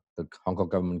 the Hong Kong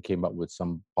government came up with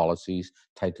some policies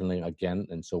tightening again,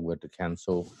 and so we had to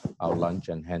cancel our lunch,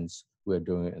 and hence we're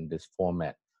doing it in this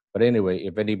format. But anyway,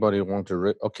 if anybody wants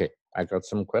to, okay, I got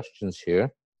some questions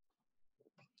here.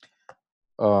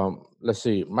 Let's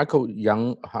see, Michael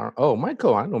Young. Oh,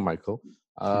 Michael, I know Michael.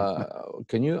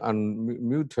 Can you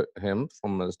unmute him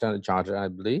from Standard Chartered, I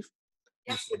believe?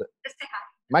 Yes.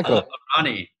 Michael.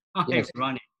 Ronnie. Hi, yes.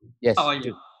 Ronnie. Yes. How are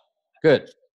you?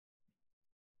 Good.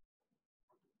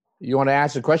 You want to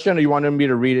ask a question, or you wanted me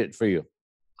to read it for you?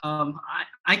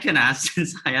 I can ask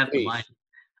since I have the mic.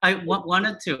 I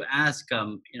wanted to ask,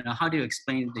 how do you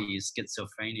explain the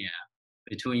schizophrenia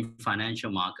between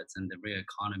financial markets and the real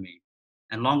economy?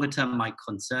 And longer term, my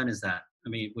concern is that,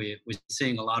 we're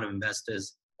seeing a lot of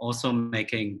investors also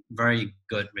making very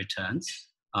good returns,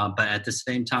 but at the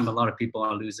same time, a lot of people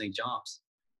are losing jobs.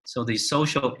 So the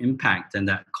social impact and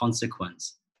that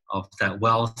consequence of that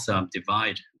wealth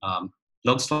divide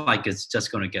looks like it's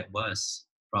just going to get worse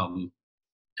from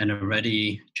an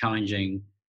already challenging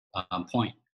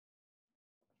point.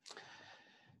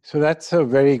 So that's a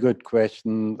very good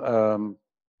question. The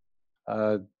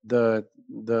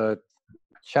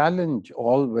challenge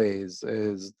always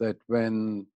is that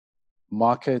when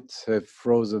markets have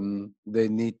frozen, they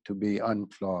need to be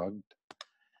unclogged.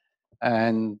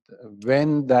 And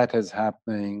when that is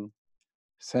happening,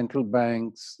 central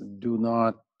banks do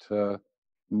not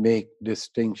make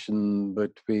distinction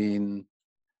between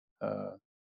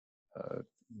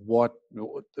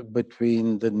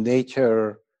between the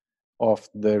nature of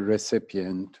the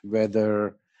recipient,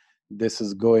 whether this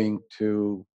is going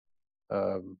to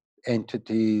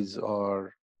entities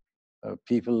or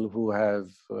people who have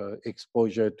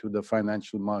exposure to the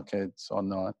financial markets or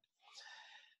not.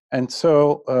 And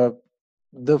so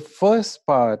the first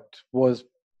part was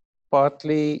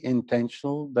partly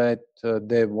intentional, that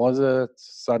there was a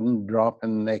sudden drop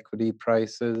in equity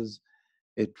prices.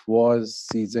 It was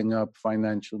seizing up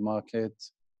financial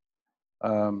markets.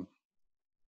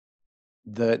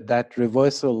 That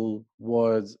reversal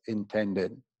was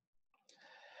intended.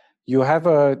 You have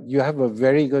a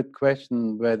very good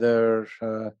question whether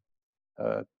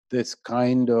this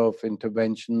kind of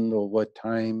intervention over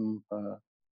time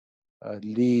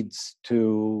leads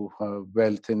to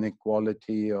wealth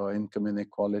inequality or income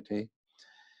inequality.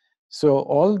 So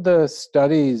all the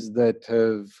studies that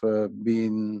have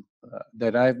been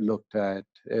that I've looked at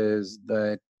is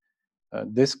that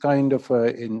this kind of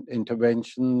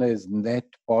intervention is net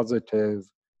positive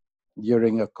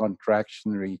during a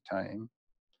contractionary time.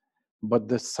 But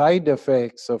the side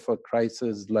effects of a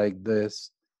crisis like this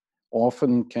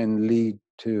often can lead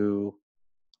to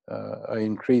an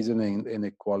increase in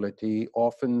inequality,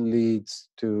 often leads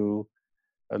to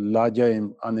a larger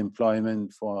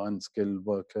unemployment for unskilled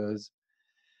workers.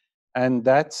 And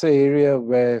that's an area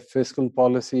where fiscal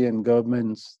policy and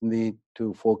governments need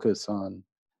to focus on.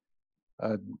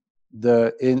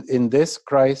 In this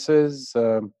crisis,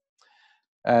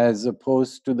 as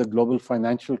opposed to the global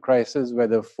financial crisis, where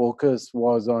the focus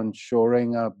was on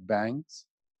shoring up banks,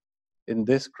 in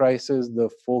this crisis, the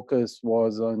focus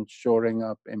was on shoring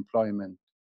up employment.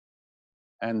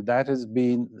 And that has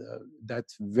been,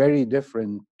 that's very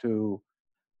different to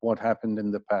what happened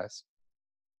in the past.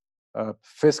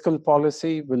 Fiscal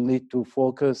policy will need to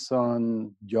focus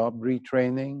on job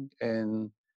retraining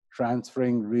and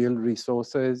transferring real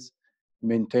resources,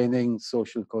 maintaining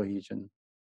social cohesion.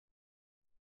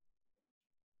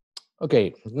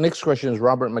 Okay, next question is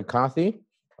Robert McCarthy,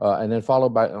 and then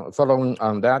following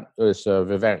on that is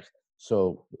Vivek.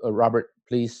 So Robert,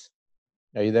 please,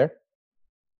 are you there?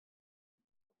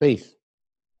 Please,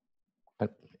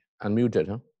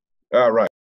 unmuted, huh? Right.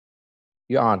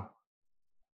 You're on.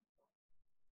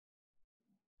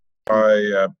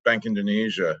 By Bank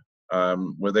Indonesia,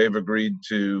 where they've agreed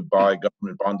to buy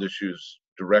government bond issues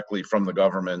directly from the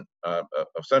government,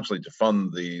 essentially to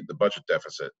fund the budget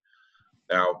deficit.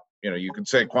 Now, you could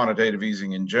say quantitative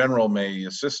easing in general may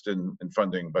assist in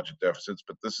funding budget deficits,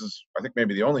 but this is, I think,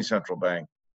 maybe the only central bank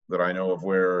that I know of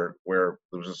where there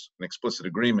was an explicit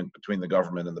agreement between the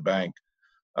government and the bank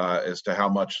as to how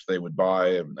much they would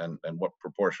buy and what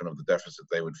proportion of the deficit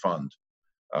they would fund.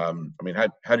 I mean,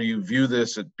 how do you view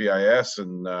this at BIS,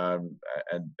 or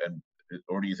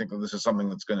do you think that this is something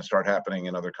that's going to start happening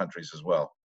in other countries as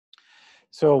well?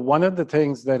 So one of the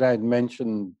things that I'd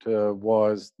mentioned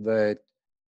was that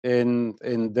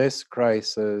in this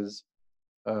crisis,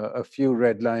 a few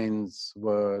red lines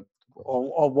were,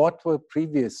 or what were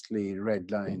previously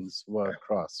red lines were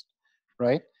crossed,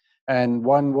 right? And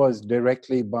one was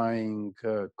directly buying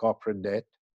corporate debt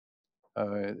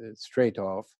straight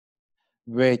off,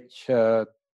 which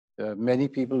many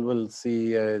people will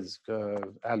see as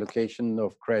allocation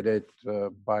of credit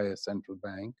by a central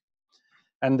bank.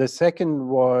 And the second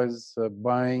was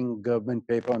buying government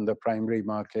paper on the primary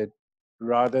market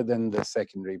rather than the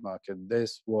secondary market.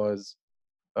 This was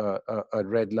a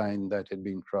red line that had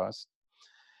been crossed.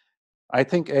 I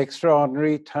think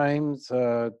extraordinary times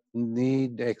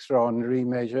need extraordinary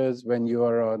measures. When you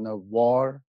are on a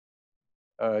war,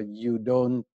 you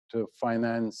don't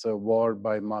finance a war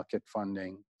by market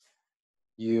funding.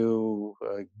 You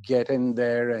get in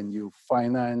there and you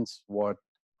finance what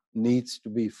needs to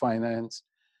be financed.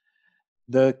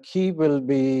 The key will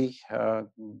be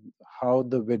how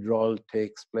the withdrawal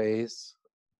takes place.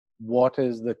 What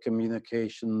is the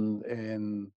communication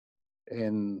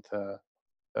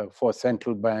for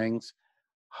central banks?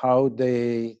 How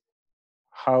they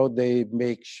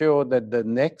make sure that the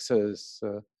nexus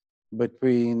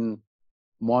between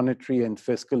monetary and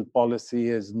fiscal policy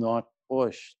is not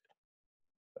pushed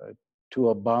to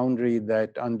a boundary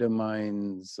that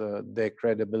undermines their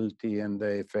credibility and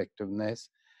their effectiveness.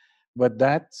 But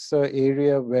that's an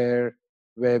area where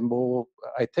more,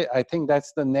 I think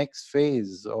that's the next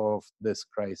phase of this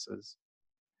crisis,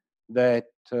 that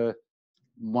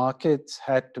markets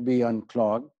had to be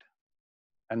unclogged,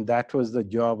 and that was the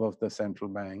job of the central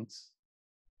banks.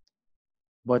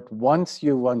 But once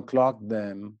you unclog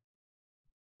them,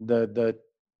 the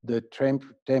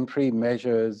temporary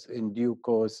measures in due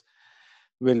course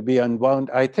will be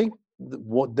unwound. I think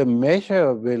what the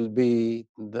measure will be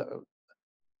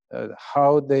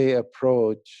how they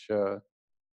approach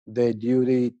their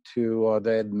duty to, or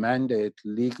their mandate,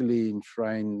 legally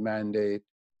enshrined mandate,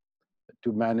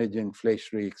 to manage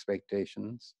inflationary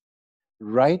expectations.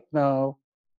 Right now,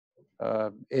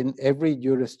 in every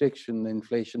jurisdiction,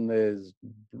 inflation is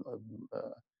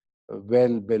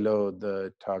well below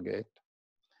the target.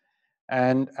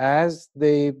 And as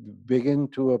they begin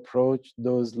to approach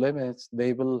those limits,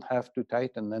 they will have to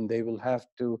tighten, and they will have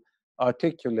to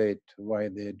articulate why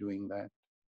they're doing that.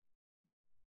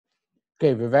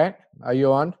 Okay, Vivek, are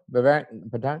you on? Vivek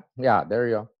Patak? Yeah, there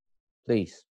you are.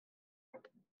 Please.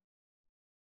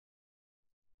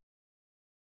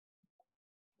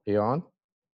 Are you on?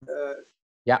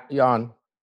 Yeah, you're on.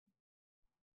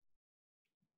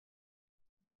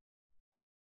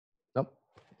 Nope,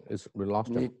 we lost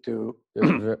him. Need to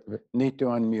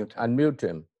unmute him. Unmute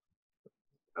him.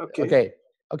 Okay.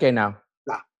 Okay, now.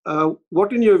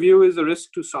 What, in your view, is the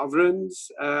risk to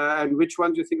sovereigns, and which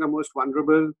ones you think are most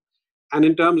vulnerable? And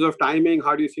in terms of timing,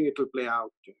 how do you think it will play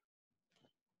out?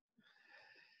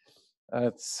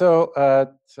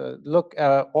 Look,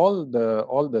 all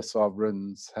the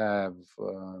sovereigns have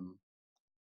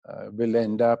will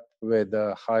end up with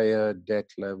a higher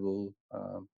debt level,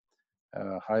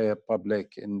 higher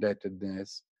public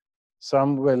indebtedness.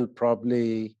 Some will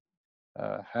probably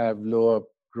have lower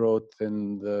growth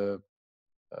in the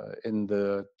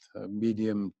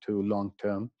medium to long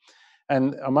term.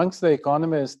 And amongst the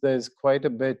economists, there's quite a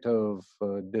bit of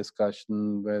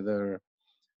discussion whether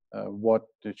what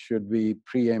should we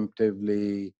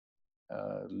preemptively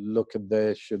look at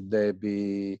this. Should there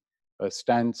be a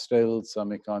standstill?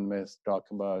 Some economists talk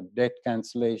about debt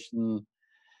cancellation.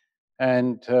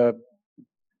 And the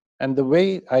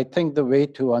way, I think the way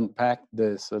to unpack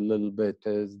this a little bit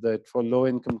is that for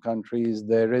low-income countries,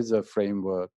 there is a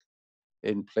framework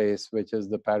in place, which is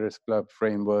the Paris Club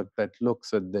framework that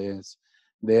looks at this.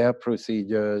 There are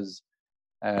procedures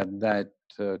that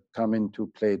come into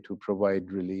play to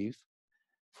provide relief.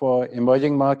 For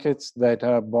emerging markets that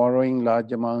are borrowing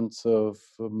large amounts of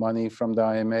money from the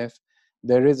IMF,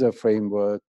 there is a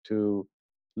framework to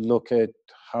look at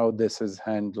how this is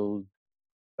handled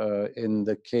in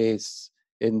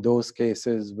those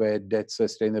cases where debt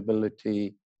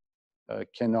sustainability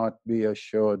cannot be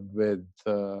assured with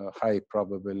high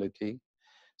probability.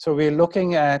 So we're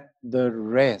looking at the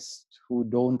rest who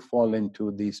don't fall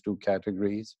into these two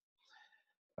categories.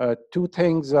 Two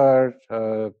things are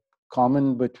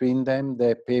common between them.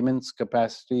 Their payments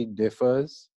capacity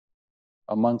differs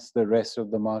amongst the rest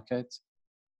of the markets,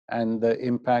 and the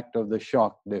impact of the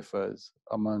shock differs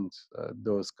amongst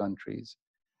those countries.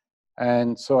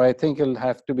 And so I think it'll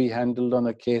have to be handled on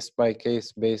a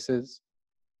case-by-case basis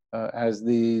as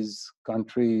these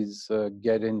countries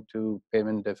get into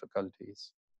payment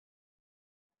difficulties.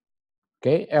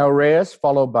 Okay, Al Reyes,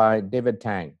 followed by David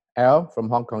Tang. Al from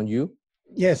Hong Kong, you.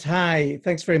 Yes, hi.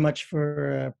 Thanks very much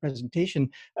for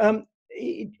presentation.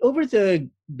 Over the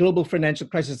global financial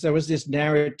crisis, there was this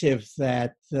narrative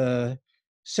that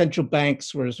central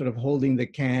banks were sort of holding the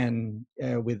can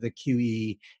with the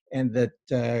QE, and that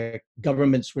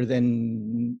governments were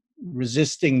then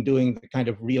resisting doing the kind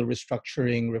of real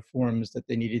restructuring reforms that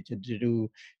they needed to do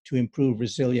to improve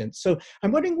resilience. So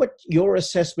I'm wondering what your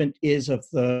assessment is of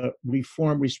the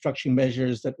reform restructuring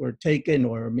measures that were taken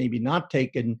or maybe not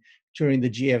taken during the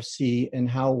GFC, and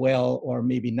how well or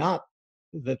maybe not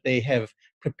that they have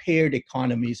prepared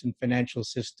economies and financial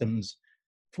systems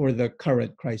for the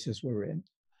current crisis we're in.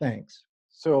 Thanks.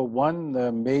 So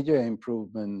one major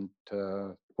improvement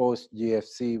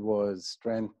post-GFC was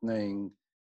strengthening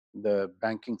the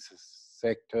banking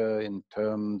sector in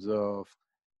terms of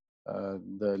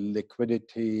the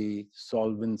liquidity,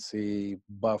 solvency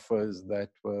buffers that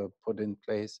were put in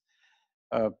place.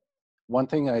 One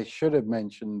thing I should have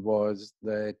mentioned was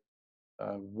that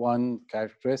one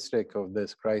characteristic of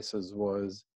this crisis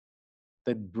was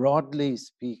that, broadly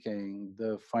speaking,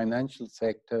 the financial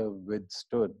sector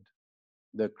withstood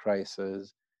the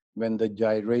crisis when the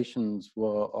gyrations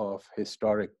were of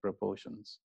historic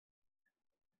proportions.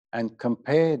 And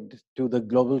compared to the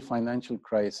global financial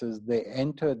crisis, they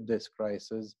entered this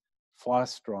crisis far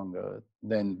stronger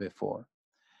than before.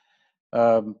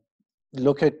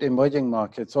 Look at emerging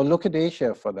markets, or look at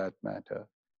Asia for that matter.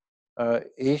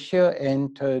 Asia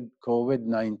entered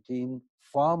COVID-19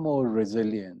 far more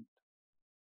resilient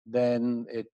than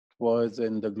it was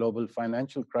in the global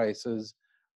financial crisis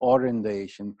or in the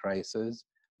Asian crisis.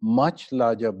 Much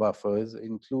larger buffers,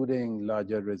 including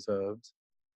larger reserves,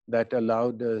 that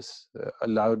allowed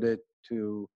it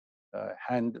to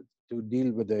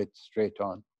deal with it straight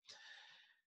on.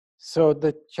 So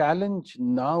the challenge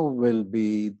now will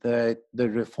be that the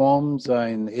reforms are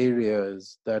in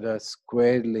areas that are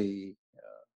squarely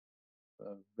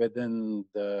within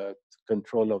the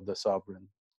control of the sovereign.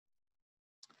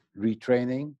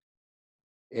 Retraining,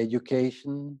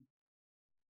 education,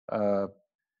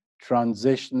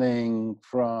 transitioning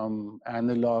from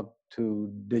analog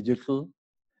to digital,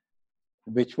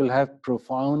 which will have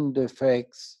profound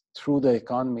effects through the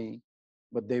economy,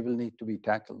 but they will need to be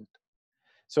tackled.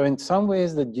 So in some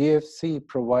ways, the GFC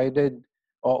provided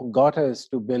or got us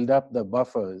to build up the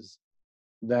buffers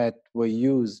that were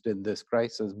used in this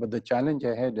crisis, but the challenge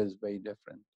ahead is very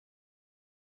different.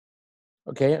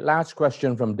 Okay, last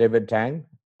question from David Tang.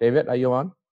 David, are you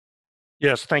on?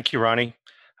 Yes, thank you, Ronnie.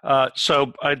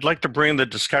 So I'd like to bring the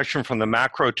discussion from the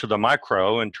macro to the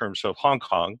micro in terms of Hong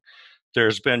Kong.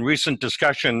 There's been recent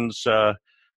discussions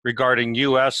regarding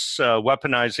U.S.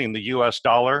 Weaponizing the U.S.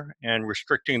 dollar and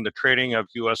restricting the trading of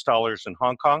U.S. dollars in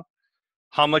Hong Kong.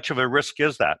 How much of a risk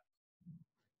is that?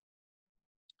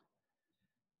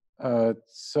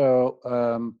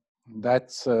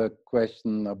 That's a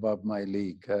question above my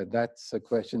league. That's a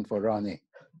question for Ronnie.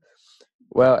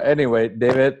 Well, anyway,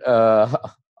 David,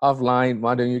 offline,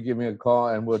 why don't you give me a call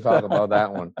and we'll talk about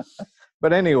that one.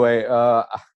 But anyway,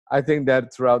 I think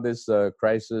that throughout this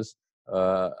crisis, there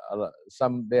are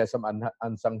some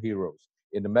unsung heroes.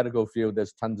 In the medical field,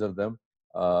 there's tons of them,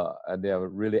 and they are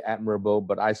really admirable.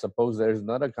 But I suppose there's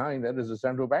another kind, that is the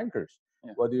central bankers.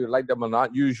 Yeah. Whether you like them or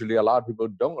not, usually a lot of people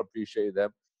don't appreciate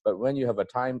them. But when you have a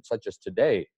time such as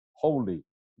today,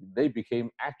 they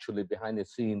became actually behind the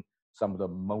scene some of the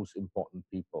most important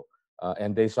people.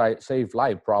 And they save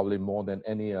life probably more than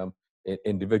any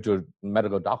individual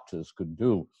medical doctors could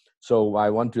do. So I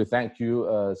want to thank you,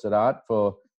 Siddharth,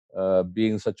 for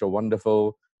being such a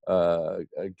wonderful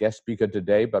guest speaker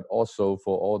today, but also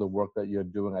for all the work that you're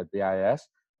doing at BIS.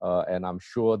 And I'm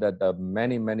sure that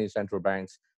many, many central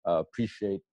banks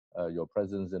appreciate your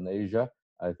presence in Asia.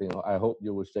 I hope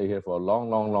you will stay here for a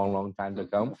long, long, long, long time to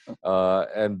come.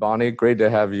 And Bonnie, great to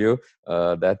have you.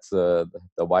 That's the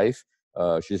wife.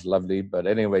 She's lovely. But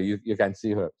anyway, you can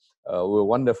see her. We're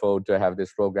wonderful to have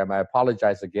this program. I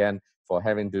apologize again for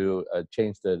having to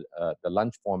change the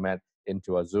lunch format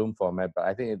into a Zoom format, but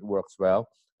I think it works well.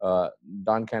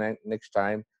 Don, can I next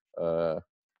time?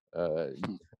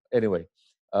 Anyway,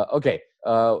 okay.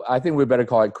 I think we better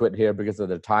call it quit here because of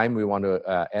the time. We want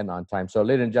to end on time. So,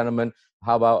 ladies and gentlemen,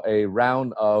 how about a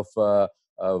round of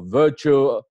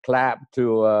virtual clap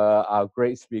to our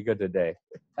great speaker today?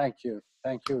 Thank you.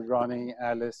 Thank you, Ronnie,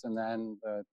 Alice, and Anne.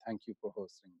 Thank you for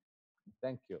hosting.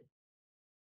 Thank you.